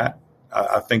doing that,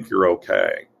 I think you're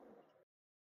okay.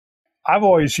 I've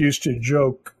always used to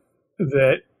joke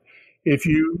that if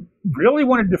you really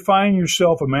want to define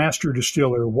yourself a master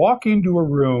distiller, walk into a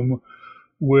room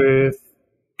with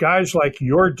guys like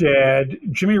your dad,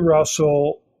 Jimmy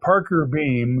Russell, Parker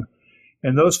Beam,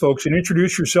 and those folks, and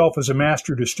introduce yourself as a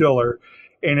master distiller.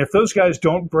 And if those guys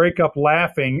don't break up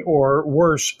laughing or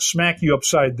worse, smack you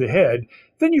upside the head,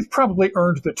 then you've probably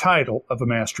earned the title of a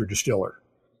master distiller.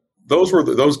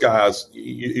 Those guys.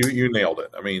 You nailed it.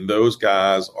 I mean, those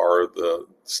guys are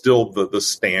still the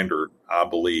standard, I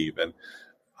believe. And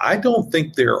I don't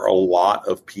think there are a lot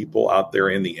of people out there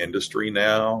in the industry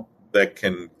now that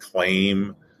can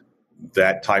claim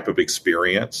that type of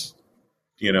experience.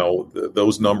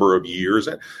 Those number of years,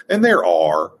 and there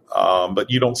are,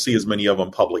 but you don't see as many of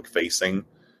them public facing.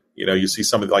 You see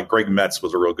somebody like Greg Metz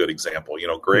was a real good example.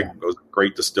 Greg was a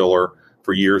great distiller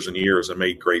for years and years and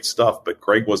made great stuff, but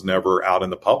Greg was never out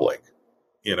in the public,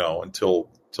 until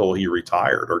he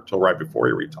retired or till right before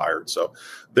he retired. So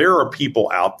there are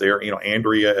people out there,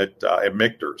 Andrea at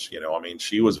Michter's,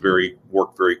 she was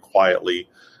worked very quietly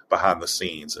behind the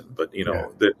scenes.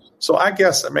 So I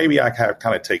guess maybe I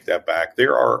kind of take that back.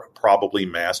 There are probably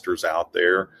masters out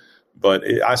there, but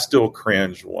I still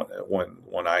cringe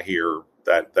when I hear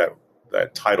that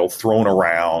title thrown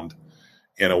around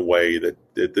in a way that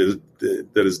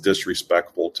is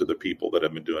disrespectful to the people that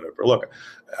have been doing it. Look,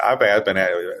 I've been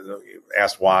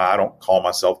asked why I don't call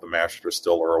myself the master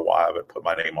distiller or why I haven't put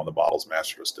my name on the bottles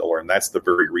master distiller, and that's the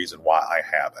very reason why I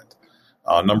haven't.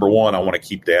 Number one, I want to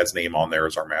keep Dad's name on there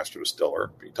as our master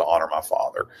distiller to honor my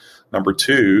father. Number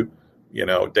two,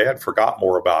 Dad forgot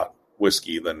more about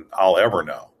whiskey than I'll ever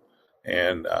know.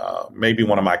 And maybe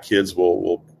one of my kids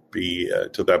will be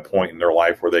to that point in their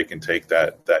life where they can take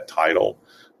that title,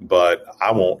 but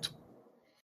I won't.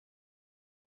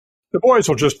 The boys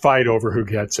will just fight over who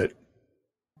gets it.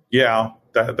 Yeah,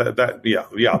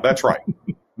 that's right.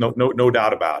 No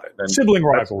doubt about it. And sibling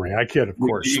rivalry. I kid, of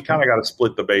course. You kind of got to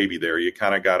split the baby there. You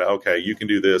kind of got to, okay, you can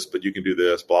do this, but you can do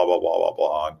this, blah, blah, blah, blah,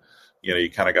 blah. And,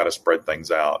 you kind of got to spread things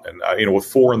out. And, with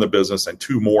 4 in the business and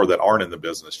 2 more that aren't in the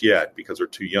business yet because they're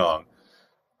too young,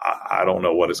 I don't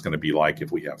know what it's going to be like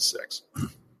if we have 6.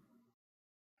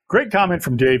 Great comment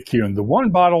from Dave Kuhn. The one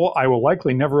bottle I will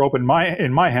likely never open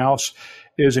in my house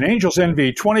is an Angel's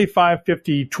Envy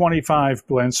 25-50-25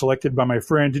 blend selected by my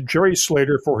friend Jerry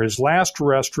Slater for his last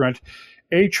restaurant,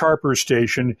 H. Harper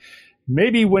Station.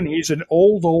 Maybe when he's an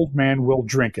old man, we'll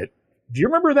drink it. Do you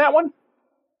remember that one?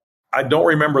 I don't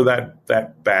remember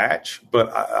that batch,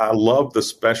 but I love the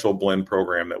special blend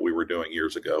program that we were doing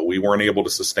years ago. We weren't able to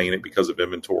sustain it because of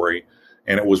inventory,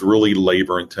 and it was really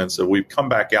labor intensive. We've come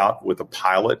back out with a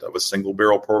pilot of a single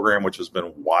barrel program, which has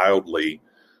been wildly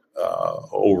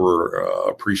over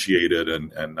appreciated,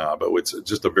 but it's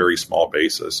just a very small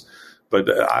basis. But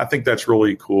I think that's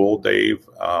really cool, Dave.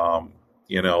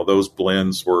 Those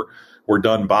blends were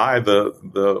done by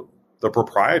the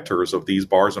proprietors of these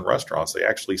bars and restaurants. They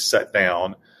actually sat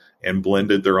down and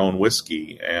blended their own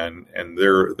whiskey, and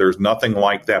there's nothing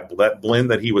like that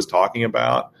blend that he was talking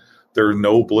about. There's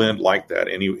no blend like that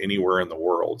anywhere in the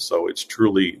world. So it's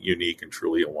truly unique and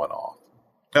truly a one-off.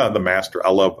 The master,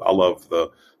 I love the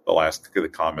last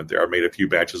comment there. I made a few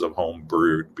batches of home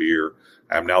brewed beer.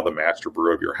 I'm now the master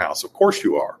brewer of your house. Of course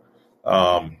you are.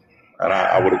 And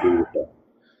I would agree with that.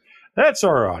 That's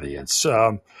our audience.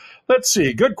 Let's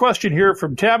see. Good question here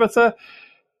from Tabitha.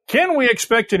 Can we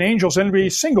expect an Angel's Envy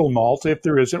single malt if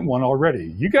there isn't one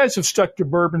already? You guys have stuck to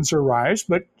bourbons or ryes,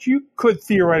 but you could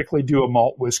theoretically do a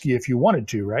malt whiskey if you wanted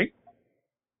to, right?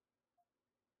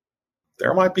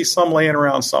 There might be some laying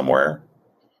around somewhere.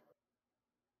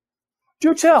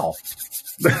 Do tell.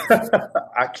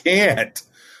 I can't.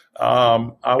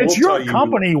 It's your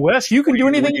company, Wes. You can do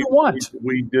anything you want.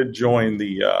 We did join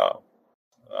the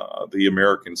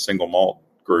American Single Malt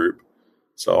Group,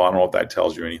 so I don't know if that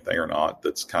tells you anything or not.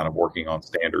 That's kind of working on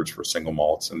standards for single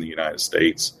malts in the United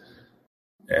States,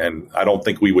 and I don't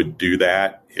think we would do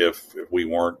that if we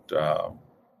weren't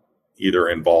either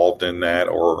involved in that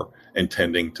or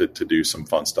intending to do some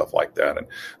fun stuff like that. And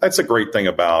that's a great thing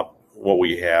about what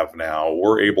we have now.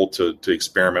 We're able to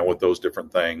experiment with those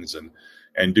different things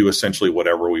and do essentially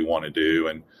whatever we want to do.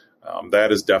 And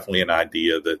that is definitely an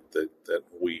idea that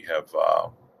we have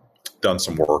done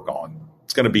some work on.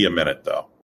 It's going to be a minute, though.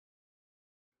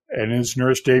 And as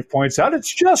Nurse Dave points out,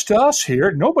 it's just us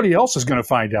here. Nobody else is going to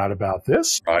find out about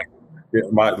this. Right.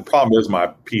 The problem is my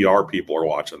PR people are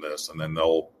watching this, and then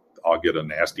I'll get a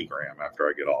nasty gram after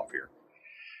I get off here.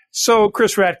 So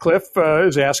Chris Ratcliffe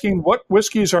is asking, what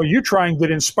whiskeys are you trying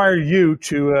that inspire you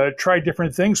to try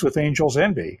different things with Angel's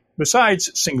Envy,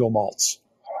 besides single malts?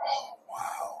 Oh,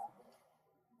 wow.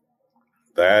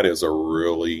 That is a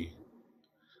really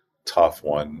tough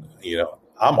one.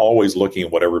 I'm always looking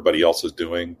at what everybody else is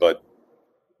doing, but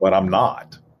I'm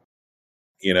not.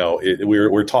 We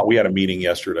had a meeting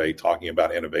yesterday talking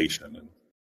about innovation, and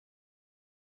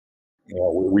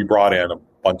we brought in a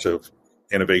bunch of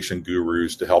innovation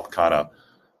gurus to help kind of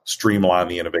streamline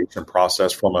the innovation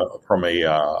process from a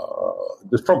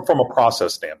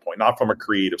process standpoint, not from a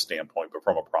creative standpoint, but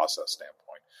from a process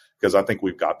standpoint, because I think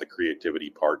we've got the creativity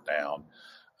part down.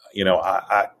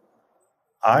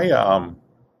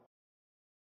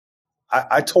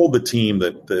 I told the team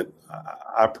that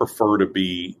I prefer to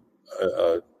be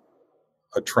a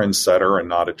trendsetter and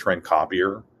not a trend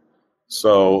copier.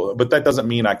 So, but that doesn't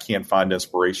mean I can't find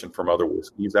inspiration from other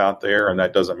whiskeys out there. And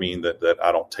that doesn't mean that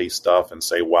I don't taste stuff and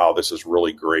say, wow, this is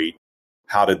really great.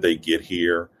 How did they get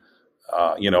here?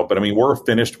 But I mean, we're a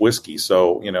finished whiskey.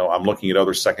 So, I'm looking at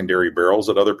other secondary barrels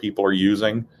that other people are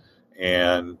using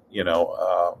and,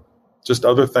 just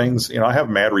other things. I have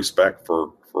mad respect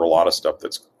for a lot of stuff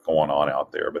that's going on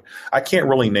out there, but I can't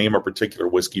really name a particular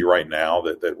whiskey right now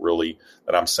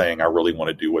that I'm saying I really want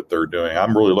to do what they're doing.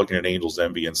 I'm really looking at Angel's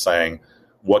Envy and saying,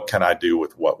 what can I do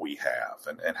with what we have,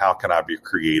 and how can I be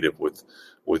creative with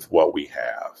what we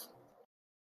have?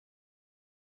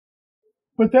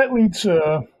 But that leads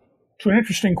to an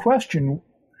interesting question.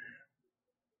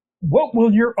 What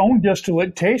will your own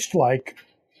distillate taste like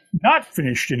not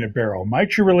finished in a barrel?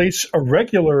 Might you release a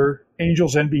regular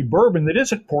Angel's Envy bourbon that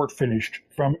isn't port finished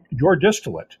from your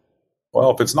distillate?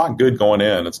 Well, if it's not good going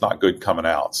in, it's not good coming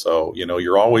out. So,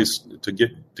 you're always to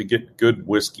get good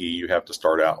whiskey, you have to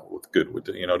start out with good.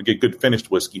 To get good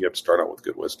finished whiskey, you have to start out with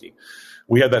good whiskey.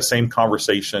 We had that same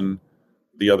conversation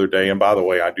the other day, and by the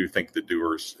way, I do think the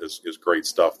Dewar is great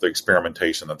stuff. The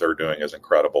experimentation that they're doing is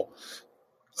incredible.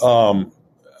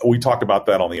 We talked about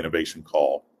that on the innovation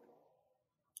call.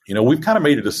 We've kind of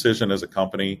made a decision as a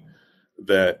company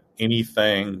that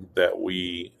anything that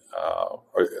we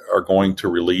are going to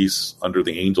release under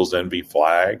the Angel's Envy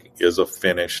flag is a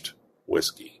finished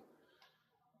whiskey.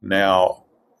 Now,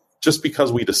 just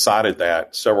because we decided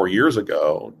that several years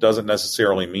ago doesn't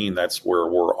necessarily mean that's where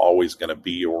we're always going to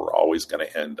be or we're always going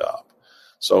to end up.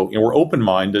 So we're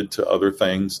open-minded to other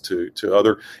things, to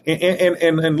other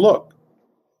and look,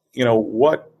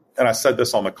 and I said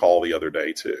this on the call the other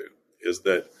day too, is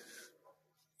that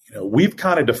we've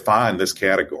kind of defined this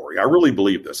category. I really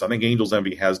believe this. I think Angel's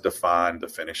Envy has defined the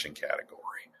finishing category.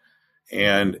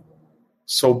 And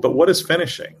so, but what is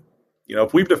finishing?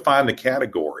 If we've defined the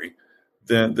category,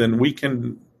 then we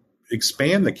can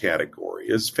expand the category.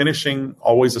 Is finishing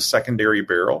always a secondary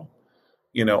barrel?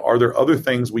 Are there other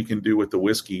things we can do with the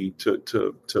whiskey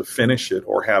to finish it,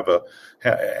 or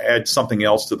add something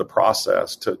else to the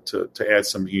process to add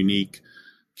some unique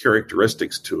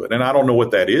characteristics to it? And I don't know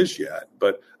what that is yet,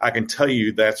 but I can tell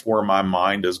you that's where my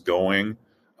mind is going,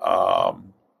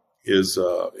 is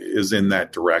in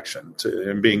that direction,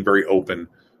 and being very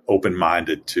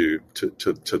open-minded to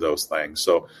those things.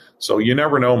 So you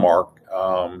never know, Mark.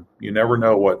 You never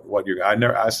know what you're. I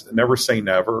never say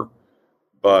never,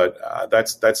 but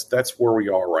that's where we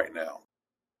are right now.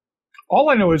 All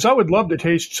I know is I would love to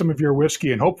taste some of your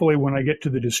whiskey, and hopefully when I get to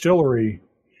the distillery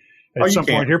at some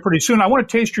point here pretty soon, I want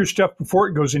to taste your stuff before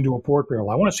it goes into a port barrel.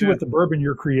 I want to see what the bourbon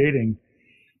you're creating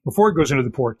before it goes into the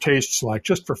port tastes like,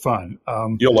 just for fun.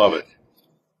 You'll love it.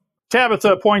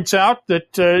 Tabitha points out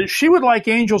that she would like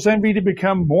Angel's Envy to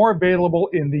become more available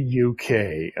in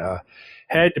the UK.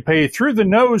 Had to pay through the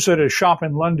nose at a shop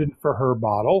in London for her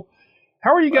bottle.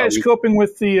 How are you guys coping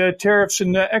with the tariffs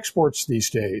and exports these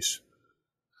days?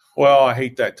 Well, I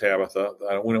hate that, Tabitha.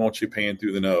 We don't want you paying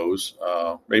through the nose.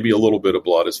 Maybe a little bit of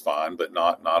blood is fine, but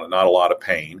not a lot of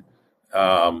pain.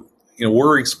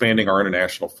 We're expanding our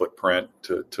international footprint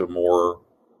to more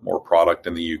product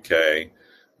in the UK,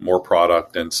 more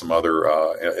product in some other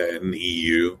in the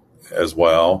EU as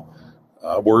well.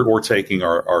 We're taking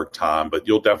our time, but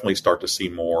you'll definitely start to see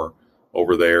more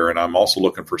over there. And I'm also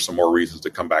looking for some more reasons to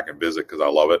come back and visit, because I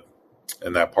love it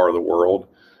in that part of the world.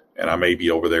 And I may be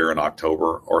over there in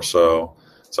October or so.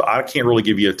 So I can't really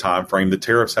give you a time frame. The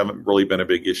tariffs haven't really been a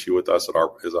big issue with us at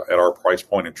our price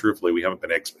point. And truthfully, we haven't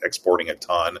been exporting a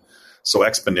ton. so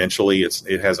exponentially,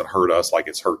 it hasn't hurt us like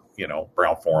it's hurt,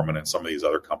 Brown-Forman and some of these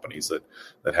other companies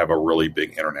that have a really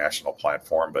big international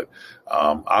platform. But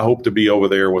I hope to be over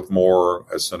there with more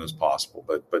as soon as possible.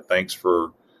 But thanks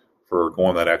for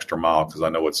going that extra mile, because I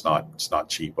know it's not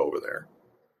cheap over there.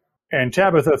 And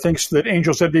Tabitha thinks that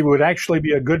Angel's Envy would actually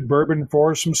be a good bourbon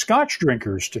for some Scotch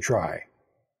drinkers to try.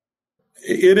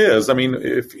 It is. I mean,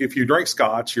 if you drink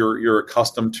Scotch, you're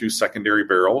accustomed to secondary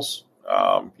barrels.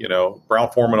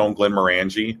 Brown-Forman owned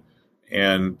Glenmorangie,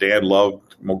 and Dad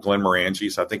loved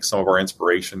Glenmorangie, so I think some of our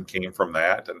inspiration came from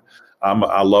that. And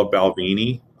I love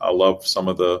Balvenie. I love some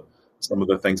of the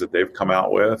things that they've come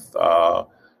out with.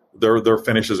 Their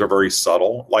finishes are very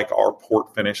subtle. Like our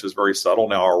port finish is very subtle.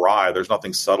 Now our rye, there's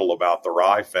nothing subtle about the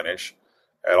rye finish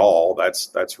at all.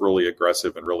 That's really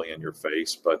aggressive and really in your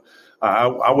face. But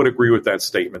I would agree with that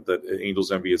statement that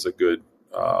Angel's Envy is a good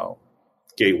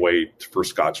gateway for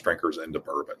Scotch drinkers into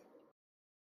bourbon.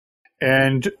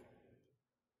 And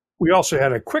we also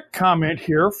had a quick comment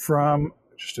here from,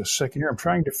 just a second here, I'm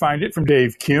trying to find it, from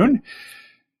Dave Kuhn.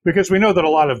 Because we know that a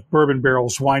lot of bourbon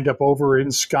barrels wind up over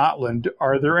in Scotland.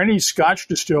 Are there any Scotch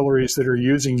distilleries that are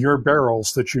using your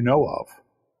barrels that you know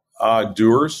of?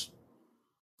 Dewar's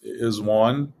is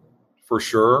one for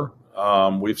sure.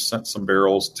 We've sent some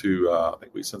barrels to, I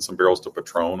think we sent some barrels to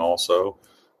Patron also.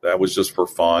 That was just for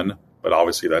fun, but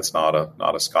obviously that's not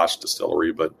a Scotch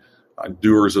distillery. But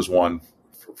Dewar's is one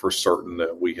for certain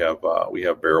that we have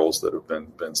barrels that have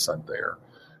been sent there,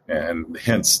 and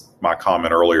hence my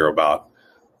comment earlier about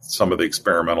some of the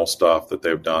experimental stuff that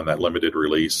they've done, that limited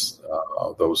release,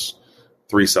 those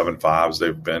 375s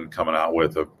they've been coming out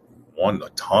with have won a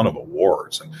ton of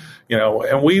awards.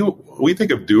 And we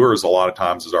think of Dewar's a lot of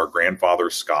times as our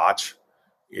grandfather's Scotch.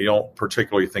 You don't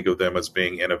particularly think of them as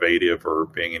being innovative or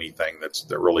being anything that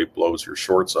really blows your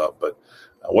shorts up. But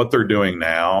what they're doing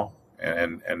now,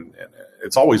 and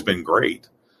it's always been great,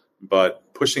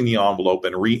 but pushing the envelope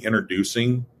and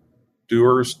reintroducing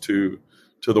Dewar's to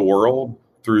the world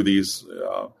through these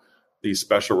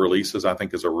special releases, I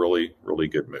think is a really, really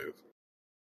good move.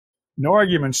 No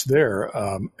arguments there.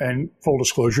 And full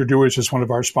disclosure, Dewar's is one of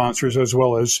our sponsors, as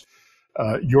well as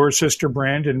your sister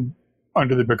brand and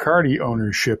under the Bacardi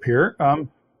ownership here. Oh,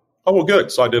 well,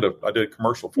 good. So I did a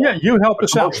commercial for Yeah, you helped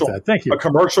us out with that. Thank you. A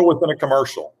commercial within a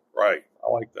commercial. Right. I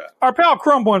like that. Our pal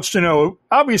Crumb wants to know,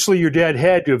 obviously your dad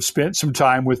had to have spent some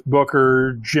time with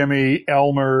Booker, Jimmy,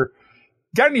 Elmer.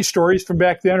 Got any stories from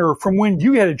back then, or from when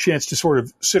you had a chance to sort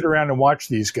of sit around and watch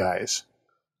these guys?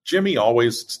 Jimmy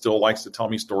always still likes to tell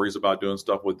me stories about doing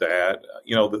stuff with Dad.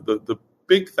 The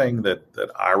big thing that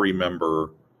I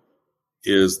remember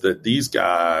is that these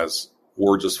guys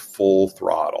were just full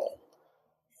throttle.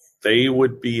 They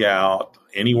would be out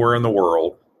anywhere in the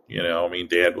world.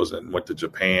 Dad went to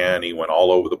Japan. He went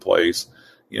all over the place.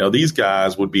 These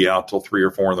guys would be out till 3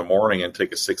 or 4 in the morning and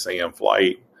take a 6 a.m.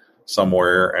 flight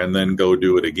somewhere and then go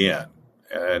do it again,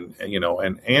 and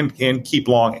keep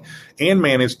long and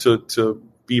manage to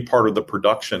be part of the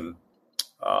production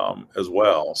as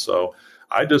well. So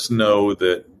I just know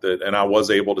that and I was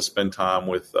able to spend time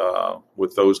with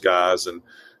those guys, and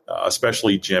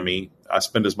especially Jimmy. I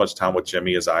spend as much time with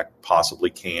Jimmy as I possibly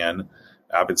can.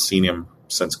 I haven't seen him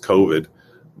since COVID,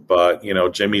 but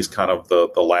Jimmy's kind of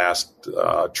the last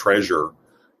treasure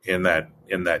in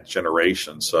that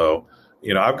generation. So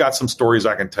I've got some stories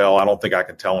I can tell. I don't think I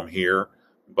can tell them here,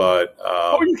 but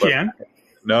you can.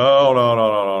 No,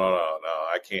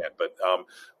 I can't.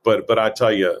 But I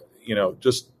tell you,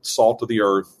 just salt of the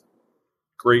earth,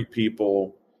 great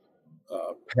people,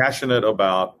 passionate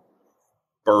about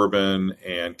bourbon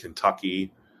and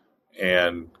Kentucky,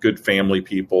 and good family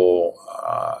people.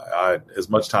 As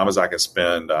much time as I can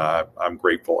spend, I'm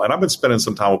grateful. And I've been spending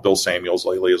some time with Bill Samuels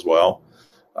lately as well.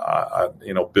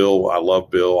 Bill, I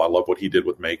love Bill. I love what he did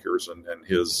with Makers and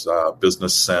his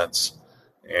business sense.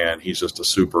 And he's just a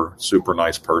super, super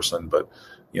nice person. But,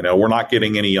 we're not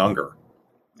getting any younger.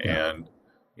 And,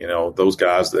 those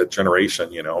guys, that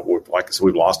generation, like I said,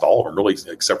 we've lost all of them really,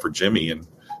 except for Jimmy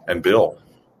and Bill.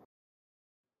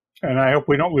 And I hope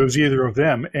we don't lose either of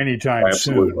them anytime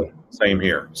Absolutely. soon. Same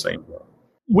here.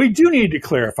 We do need to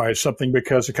clarify something,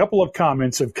 because a couple of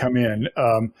comments have come in.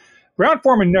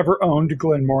 Brown-Forman never owned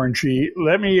Glenmorangie.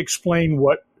 Let me explain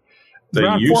what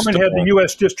Brown-Forman had the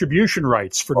U.S. distribution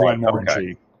rights for Glenmorangie.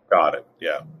 Okay. Got it.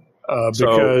 Yeah.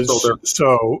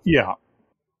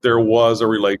 There was a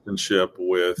relationship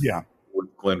with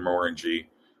Glenmorangie,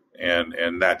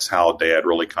 and that's how Dad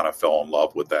really kind of fell in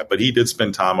love with that. But he did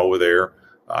spend time over there.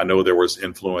 I know there was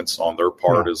influence on their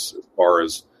part as far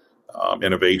as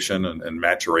innovation and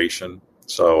maturation.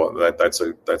 So that's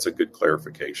a good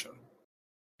clarification.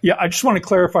 Yeah, I just want to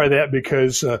clarify that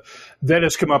because that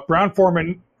has come up.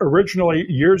 Brown-Forman originally,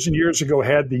 years and years ago,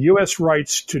 had the U.S.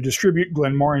 rights to distribute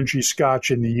Glenmorangie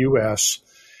Scotch in the U.S.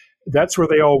 That's where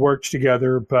they all worked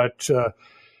together. But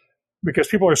because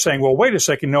people are saying, well, wait a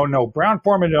second, no,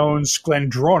 Brown-Forman owns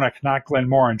Glendronach, not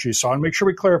Glenmorangie. So I want to make sure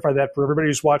we clarify that for everybody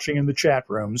who's watching in the chat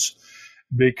rooms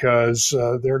because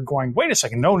they're going, wait a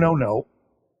second, no.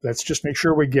 Let's just make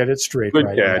sure we get it straight. Good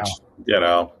right catch.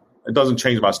 now. It doesn't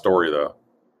change my story, though.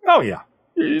 Oh, yeah.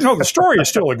 The story is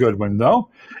still a good one, though.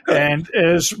 And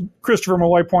as Christopher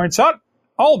Malloy points out,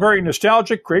 all very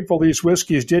nostalgic, grateful these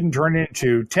whiskeys didn't turn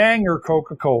into Tang or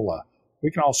Coca-Cola. We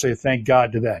can all say thank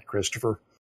God to that, Christopher.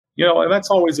 And that's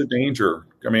always a danger.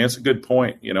 I mean, it's a good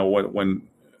point.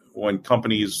 When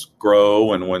companies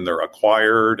grow and when they're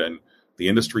acquired and the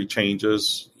industry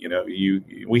changes,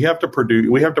 we have to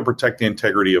protect the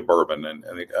integrity of bourbon and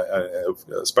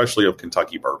especially of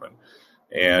Kentucky bourbon.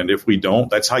 And if we don't,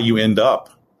 that's how you end up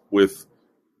with,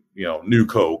 New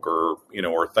Coke or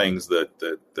things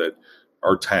that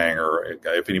are Tang, or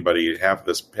if anybody, half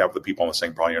the people on the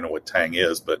same probably don't know what Tang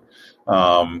is, but,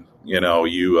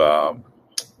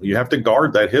 you have to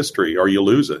guard that history or you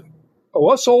lose it. Oh,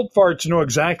 us old farts know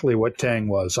exactly what Tang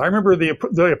was. I remember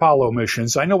the Apollo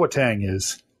missions. I know what Tang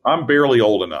is. I'm barely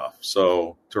old enough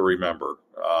to remember,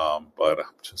 but I'm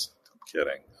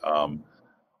kidding.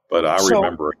 But I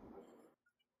remember it.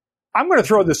 I'm going to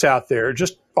throw this out there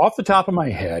just off the top of my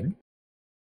head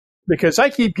because I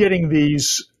keep getting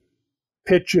these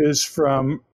pitches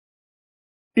from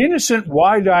innocent,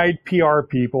 wide-eyed PR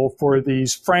people for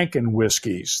these Franken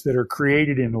whiskeys that are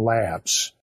created in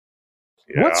labs.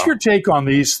 Yeah. What's your take on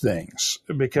these things?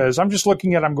 Because I'm just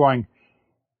looking at them going,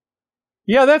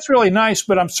 yeah, that's really nice,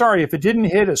 but I'm sorry, if it didn't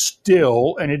hit a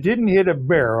still and it didn't hit a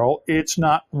barrel, it's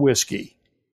not whiskey.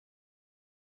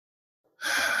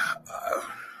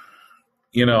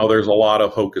 There's a lot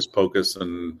of hocus pocus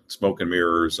and smoke and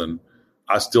mirrors, and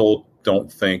I still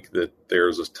don't think that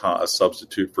there's a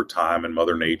substitute for time and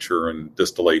Mother Nature and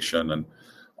distillation and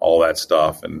all that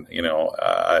stuff. And,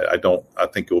 I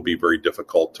think it will be very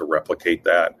difficult to replicate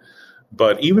that.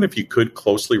 But even if you could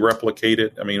closely replicate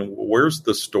it, I mean, where's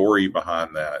the story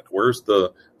behind that? Where's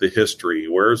the history?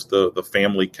 Where's the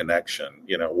family connection?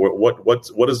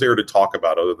 What is there to talk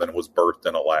about other than it was birthed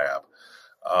in a lab?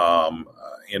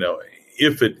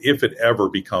 If it ever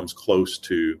becomes close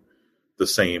to the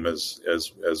same as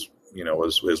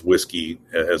whiskey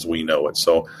as we know it.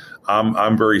 So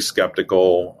I'm very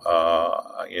skeptical.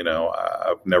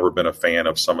 I've never been a fan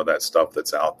of some of that stuff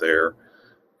that's out there,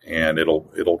 and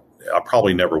I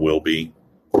probably never will be.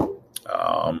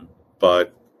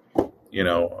 But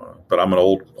I'm an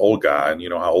old guy, and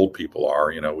how old people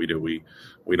are.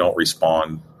 We don't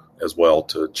respond as well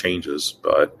to changes,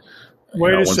 but.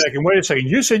 Wait a second.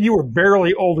 You said you were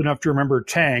barely old enough to remember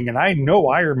Tang, and I know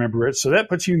I remember it, so that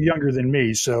puts you younger than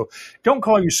me. So don't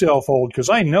call yourself old, because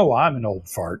I know I'm an old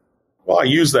fart. Well, I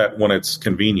use that when it's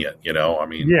convenient, I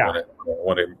mean, yeah.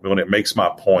 when it makes my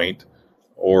point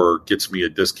or gets me a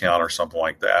discount or something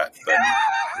like that,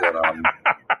 then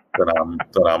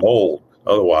I'm old.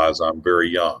 Otherwise, I'm very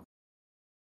young.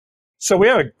 So we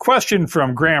have a question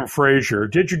from Graham Frazier.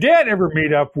 Did your dad ever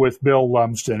meet up with Bill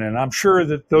Lumsden? And I'm sure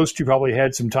that those two probably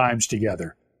had some times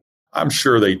together. I'm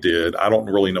sure they did. I don't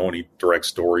really know any direct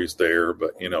stories there,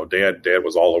 but Dad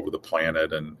was all over the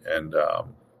planet, and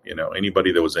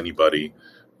anybody that was anybody,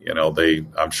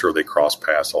 I'm sure they crossed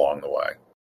paths along the way.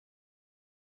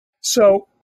 So,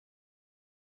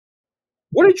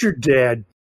 what did your dad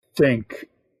think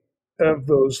of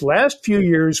those last few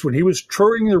years when he was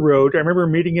touring the road? I remember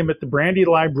meeting him at the Brandy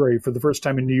Library for the first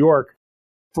time in New York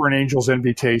for an Angel's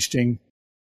Envy tasting,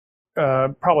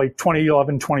 probably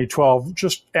 2011, 2012,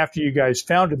 just after you guys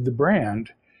founded the brand,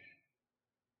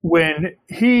 when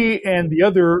he and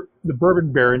the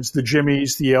bourbon barons, the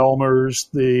Jimmies, the Elmers,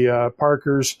 the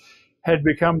Parkers, had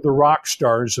become the rock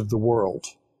stars of the world,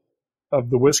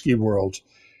 of the whiskey world.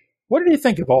 What did you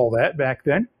think of all that back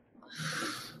then?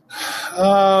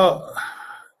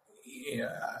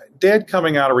 Dad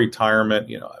coming out of retirement,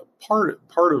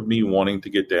 part of me wanting to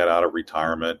get Dad out of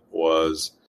retirement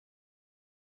was,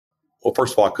 well,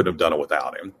 first of all, I couldn't have done it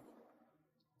without him.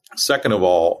 Second of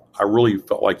all, I really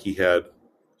felt like he had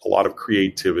a lot of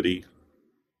creativity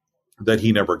that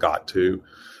he never got to.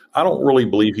 I don't really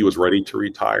believe he was ready to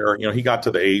retire. He got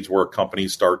to the age where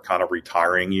companies start kind of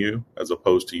retiring you as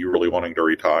opposed to you really wanting to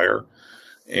retire.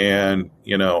 And,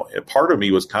 part of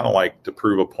me was kind of like to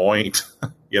prove a point,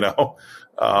 and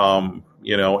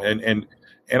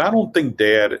I don't think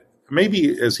Dad,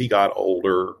 maybe as he got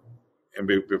older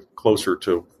and closer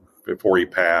to before he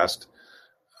passed,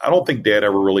 I don't think Dad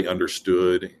ever really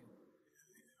understood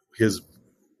his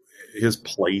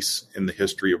place in the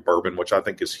history of bourbon, which I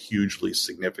think is hugely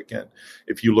significant.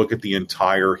 If you look at the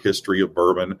entire history of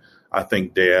bourbon, I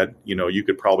think Dad, you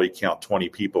could probably count 20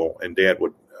 people, and Dad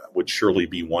would surely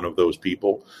be one of those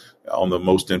people on the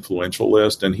most influential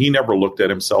list. And he never looked at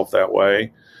himself that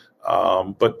way.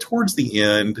 But towards the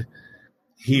end,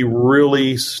 he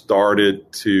really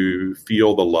started to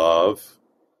feel the love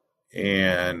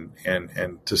and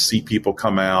to see people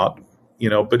come out,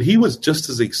 but he was just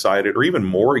as excited or even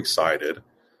more excited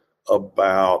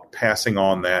about passing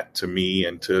on that to me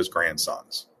and to his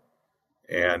grandsons.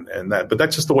 But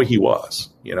that's just the way he was.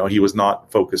 He was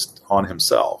not focused on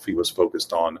himself. He was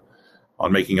focused on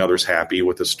making others happy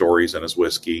with his stories and his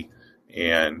whiskey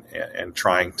and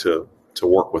trying to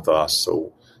work with us.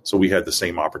 So we had the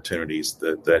same opportunities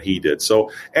that he did.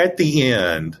 So at the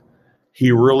end,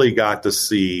 he really got to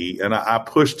see, and I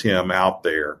pushed him out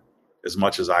there as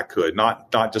much as I could,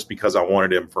 not just because I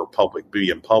wanted him be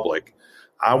in public.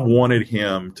 I wanted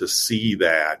him to see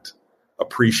that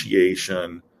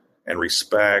appreciation and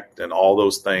respect and all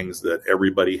those things that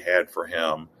everybody had for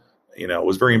him. It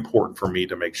was very important for me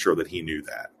to make sure that he knew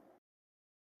that.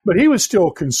 But he was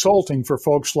still consulting for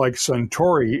folks like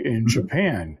Suntory in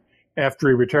Japan after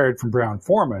he retired from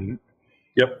Brown-Forman.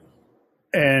 Yep.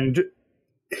 And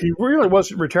he really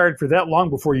wasn't retired for that long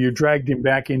before you dragged him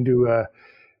back into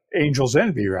Angel's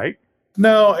Envy, right?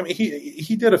 No, I mean,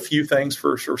 he did a few things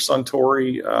for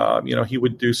Suntory. He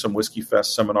would do some Whiskey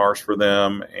Fest seminars for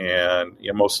them, and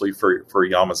mostly for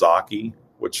Yamazaki,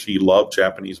 which he loved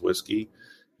Japanese whiskey.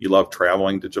 He loved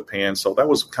traveling to Japan. So that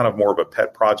was kind of more of a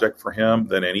pet project for him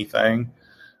than anything.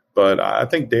 But I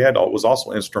think Dad was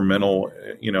also instrumental,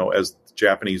 as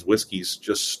Japanese whiskeys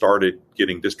just started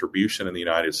getting distribution in the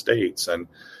United States. And,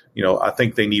 I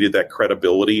think they needed that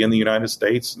credibility in the United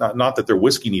States. Not that their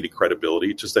whiskey needed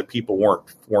credibility, just that people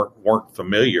weren't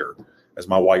familiar. As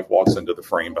my wife walks into the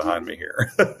frame behind me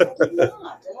here.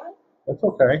 That's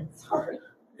okay. Sorry.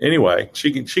 Anyway,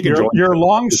 she can join your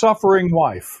long-suffering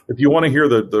wife. If you want to hear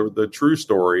the true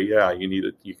story, yeah,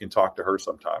 you can talk to her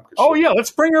sometime. Let's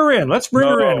bring her in. Let's bring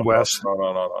her in, Wes.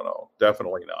 No,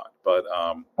 definitely not. But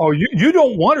you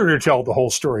don't want her to tell the whole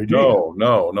story, do you?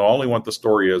 No. I only want the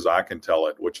story as I can tell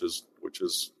it, which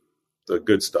is the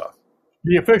good stuff.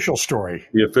 The official story.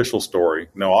 The official story.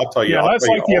 No, I'll tell you. Yeah, that's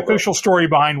like the official story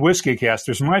behind Whiskey Cast.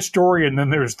 There's my story, and then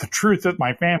there's the truth that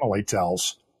my family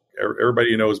tells.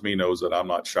 Everybody who knows me knows that I'm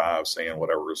not shy of saying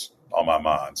whatever's on my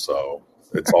mind, so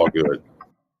it's all good.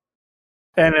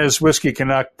 And as Whiskey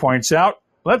Canuck points out,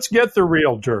 let's get the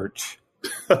real dirt.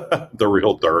 The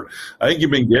real dirt. I think you've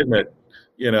been getting it.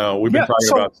 We've been talking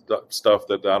about stuff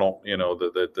that I don't,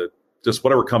 that just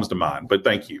whatever comes to mind. But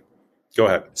thank you. Go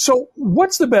ahead. So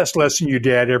what's the best lesson your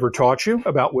dad ever taught you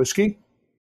about whiskey?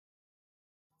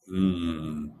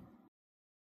 Drink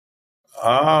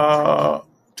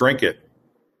it.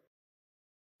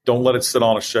 Don't let it sit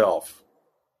on a shelf.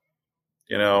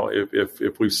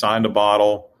 If we've signed a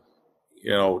bottle,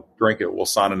 drink it. We'll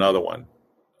sign another one.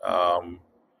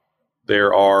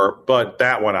 But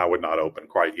that one I would not open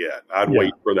quite yet. I'd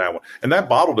wait for that one. And that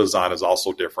bottle design is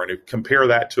also different. If you compare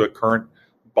that to a current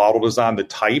bottle design, the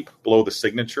type below the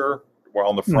signature or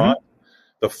on the front,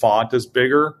 the font is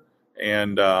bigger.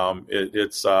 And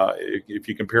if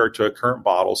you compare it to a current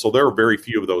bottle, so there are very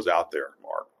few of those out there,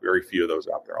 Mark. Very few of those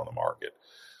out there on the market.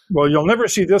 Well, you'll never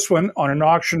see this one on an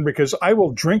auction because I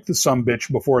will drink the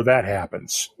sumbitch before that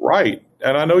happens. Right.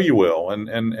 And I know you will. And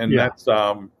that's,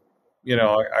 I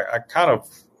kind of,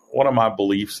 one of my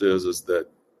beliefs is that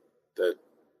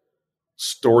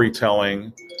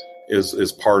storytelling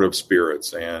is part of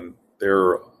spirits. And there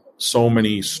are so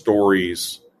many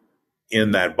stories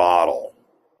in that bottle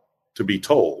to be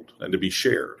told and to be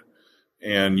shared.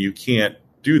 And you can't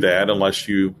do that unless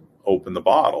you open the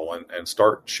bottle and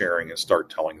start sharing and start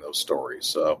telling those stories.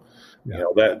 So,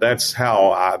 that's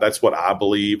what I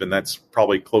believe. And that's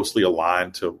probably closely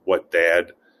aligned to what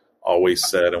Dad always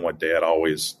said and what Dad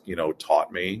always,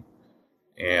 taught me,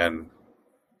 and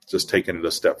just taking it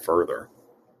a step further.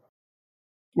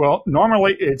 Well,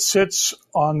 normally it sits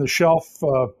on the shelf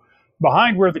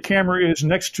behind where the camera is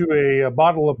next to a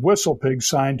bottle of Whistle Pig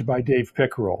signed by Dave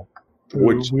Pickerel.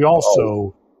 Which we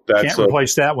also can't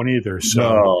replace that one either.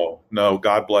 So. No,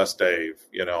 God bless Dave.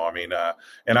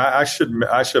 And I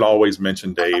should always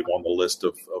mention Dave on the list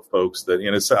of folks that,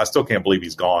 I still can't believe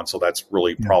he's gone. So that's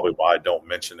really probably why I don't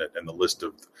mention it in the list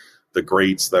of the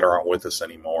greats that aren't with us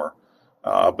anymore.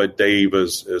 But Dave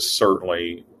is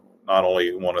certainly not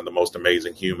only one of the most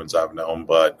amazing humans I've known,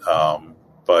 but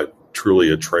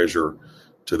truly a treasure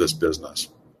to this business.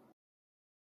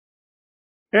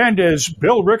 And as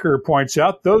Bill Ricker points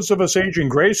out, those of us aging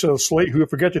gracefully who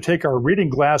forget to take our reading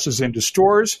glasses into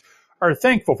stores are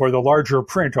thankful for the larger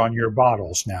print on your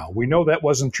bottles now. We know that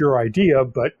wasn't your idea,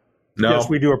 but yes,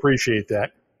 we do appreciate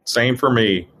that. Same for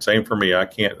me. I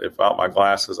can't, without my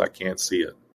glasses, I can't see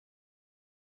it.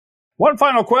 One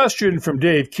final question from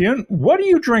Dave Kuhn. What do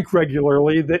you drink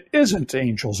regularly that isn't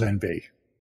Angel's Envy?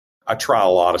 I try a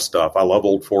lot of stuff. I love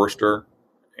Old Forester,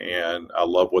 and I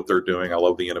love what they're doing. I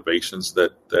love the innovations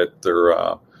that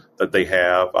they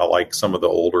have. I like some of the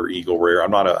older Eagle Rare.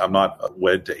 I'm not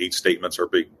wed to age statements or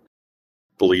big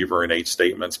believer in age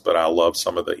statements, but I love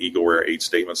some of the Eagle Rare age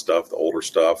statement stuff, the older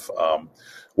stuff.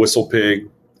 Whistle Pig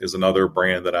is another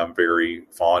brand that I'm very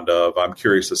fond of. I'm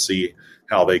curious to see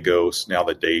how they go now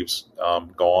that Dave's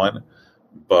gone,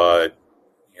 but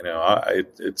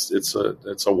it's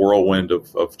a whirlwind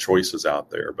of choices out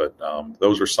there. But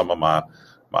those are some of my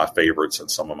favorites and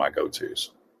some of my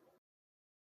go-tos.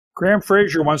 Graham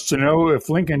Fraser wants to know if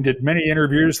Lincoln did many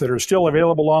interviews that are still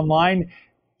available online.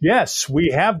 Yes, we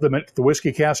have them at the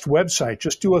WhiskyCast website.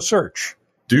 Just do a search.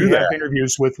 We have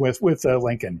interviews with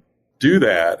Lincoln. Do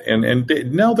that. And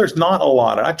no, there's not a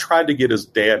lot. I tried to get his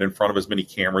dad in front of as many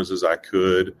cameras as I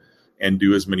could and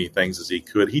do as many things as he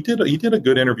could. He did a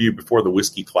good interview before the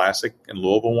Whiskey Classic in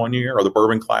Louisville one year, or the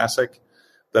Bourbon Classic,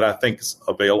 that I think is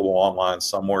available online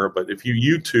somewhere. But if you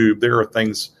YouTube, there are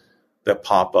things that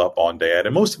pop up on Dad,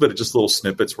 and most of it are just little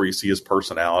snippets where you see his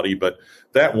personality. But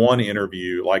that one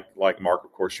interview, like Mark,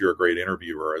 of course, you're a great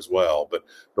interviewer as well. But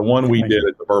the one we did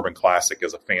at the Bourbon Classic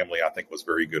as a family, I think, was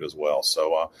very good as well.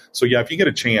 So yeah, if you get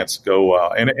a chance, go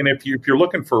and if you're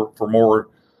looking for more,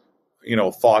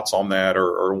 thoughts on that,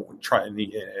 or try, and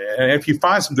if you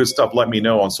find some good stuff, let me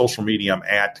know on social media. I'm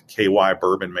at KY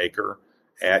Bourbon Maker,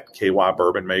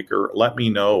 Let me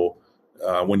know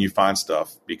when you find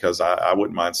stuff, because I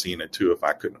wouldn't mind seeing it too if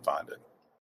I couldn't find it.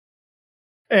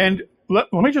 And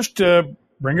let me just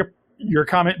bring up your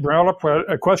comment, brought up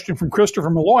a question from Christopher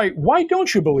Malloy. Why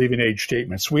don't you believe in age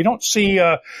statements? We don't see,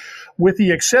 with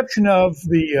the exception of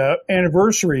the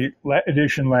anniversary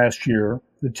edition last year,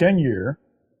 the 10-year,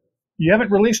 you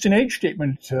haven't released an age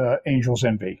statement, Angel's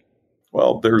Envy.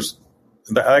 Well,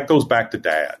 that goes back to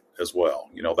Dad as well.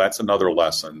 That's another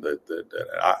lesson that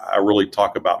I really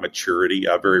talk about maturity.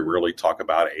 I very rarely talk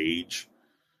about age,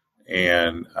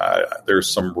 and there's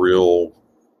some real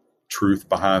truth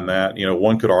behind that.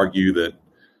 One could argue that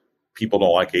people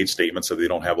don't like age statements if they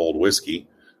don't have old whiskey.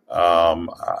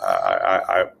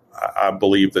 I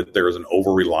believe that there is an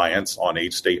over-reliance on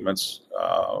age statements,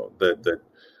 that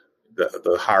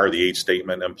the higher the age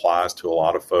statement implies to a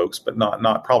lot of folks, but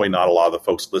probably not a lot of the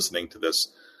folks listening to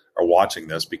this are watching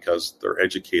this because they're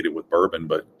educated with bourbon,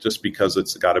 but just because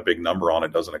it's got a big number on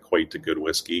it doesn't equate to good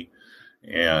whiskey.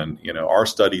 And, our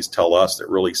studies tell us that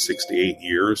really 6 to 8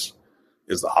 years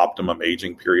is the optimum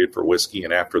aging period for whiskey.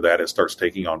 And after that, it starts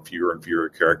taking on fewer and fewer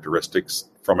characteristics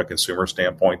from a consumer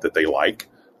standpoint that they like.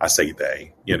 I say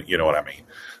they, you know what I mean?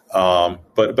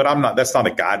 But I'm not, that's not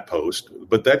a guidepost,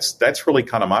 but that's really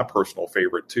kind of my personal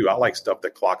favorite too. I like stuff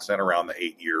that clocks in around the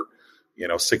 8 year,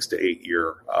 6 to 8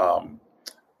 year,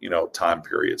 time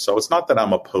period. So it's not that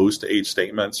I'm opposed to age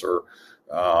statements, or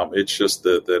it's just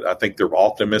that I think they're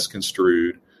often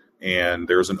misconstrued, and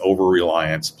there's an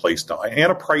over-reliance placed on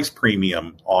and a price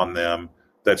premium on them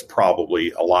that's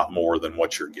probably a lot more than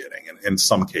what you're getting in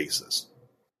some cases.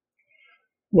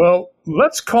 Well,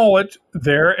 let's call it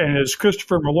there. And as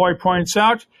Christopher Malloy points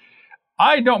out,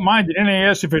 I don't mind the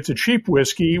NAS if it's a cheap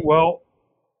whiskey. Well,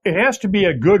 it has to be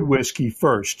a good whiskey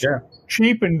first. Yeah.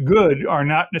 Cheap and good are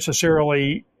not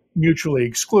necessarily mutually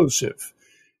exclusive.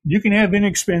 You can have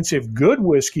inexpensive good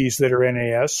whiskeys that are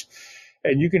NAS,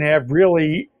 and you can have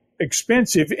really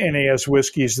expensive NAS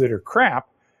whiskeys that are crap,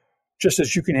 just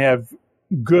as you can have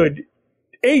good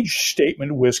age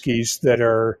statement whiskeys that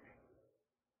are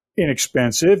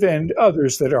inexpensive and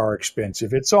others that are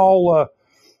expensive. It's all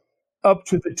up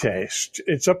to the taste.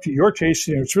 It's up to your taste,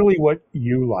 and it's really what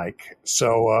you like.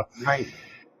 So, right.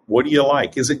 What do you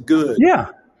like? Is it good? Yeah,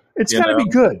 it's got to be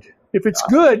good. If it's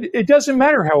good, it doesn't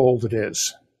matter how old it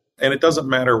is. And it doesn't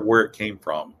matter where it came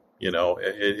from.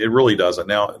 It really doesn't.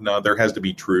 Now there has to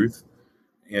be truth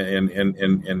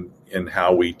in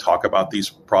how we talk about these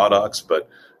products, but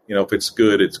if it's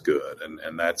good, it's good,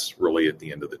 and that's really at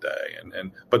the end of the day.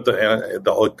 But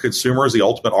the consumer is the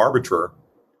ultimate arbiter.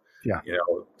 Yeah.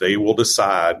 They will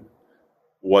decide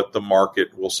what the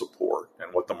market will support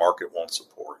and what the market won't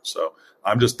support. So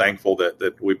I'm just thankful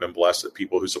that we've been blessed with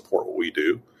people who support what we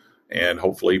do, and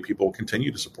hopefully people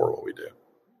continue to support what we do.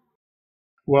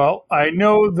 Well, I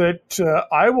know that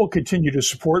I will continue to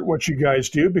support what you guys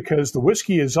do because the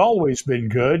whiskey has always been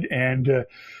good. And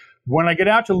when I get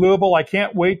out to Louisville, I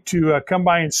can't wait to come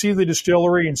by and see the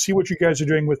distillery and see what you guys are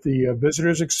doing with the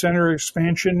Visitors Center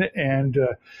expansion and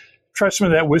try some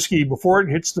of that whiskey before it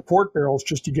hits the port barrels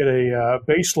just to get a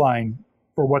baseline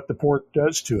for what the port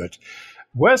does to it.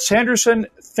 Wes Henderson,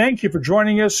 thank you for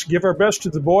joining us. Give our best to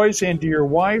the boys and to your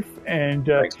wife and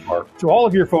Thanks, Mark. To all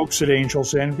of your folks at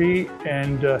Angels Envy.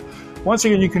 And once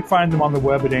again, you can find them on the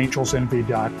web at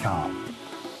angelsenvy.com.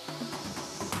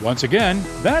 Once again,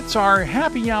 that's our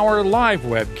Happy Hour live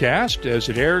webcast as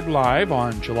it aired live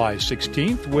on July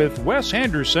 16th with Wes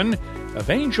Henderson of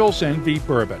Angels Envy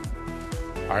Bourbon.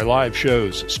 Our live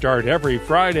shows start every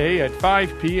Friday at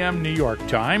 5 p.m. New York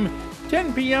time,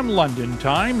 10 p.m. London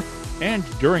time, and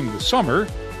during the summer,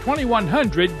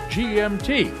 2100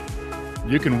 GMT.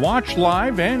 You can watch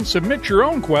live and submit your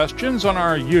own questions on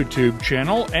our YouTube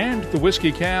channel and the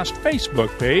WhiskeyCast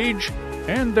Facebook page,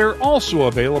 and they're also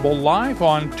available live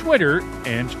on Twitter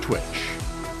and Twitch.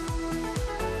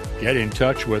 Get in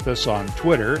touch with us on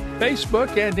Twitter,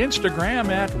 Facebook, and Instagram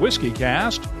at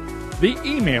WhiskeyCast. The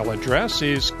email address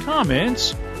is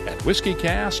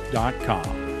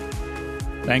comments@whiskycast.com.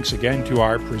 Thanks again to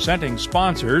our presenting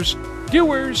sponsors,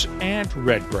 Dewar's and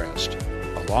Redbreast,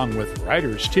 along with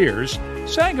Writer's Tears,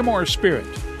 Sagamore Spirit,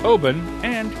 Bourbon,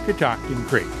 and Catoctin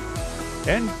Creek.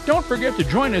 And don't forget to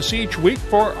join us each week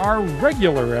for our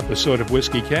regular episode of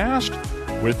WhiskeyCast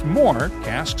with more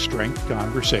cask strength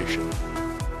conversation.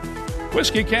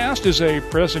 WhiskeyCast is a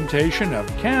presentation of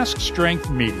Cask Strength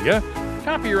Media,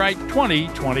 copyright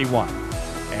 2021,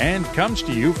 and comes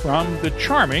to you from the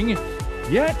charming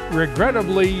yet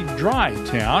regrettably dry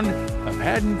town of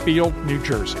Haddonfield, New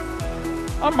Jersey.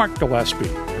 I'm Mark Gillespie,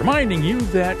 reminding you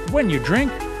that when you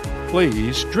drink,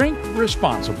 please drink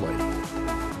responsibly.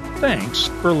 Thanks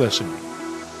for listening.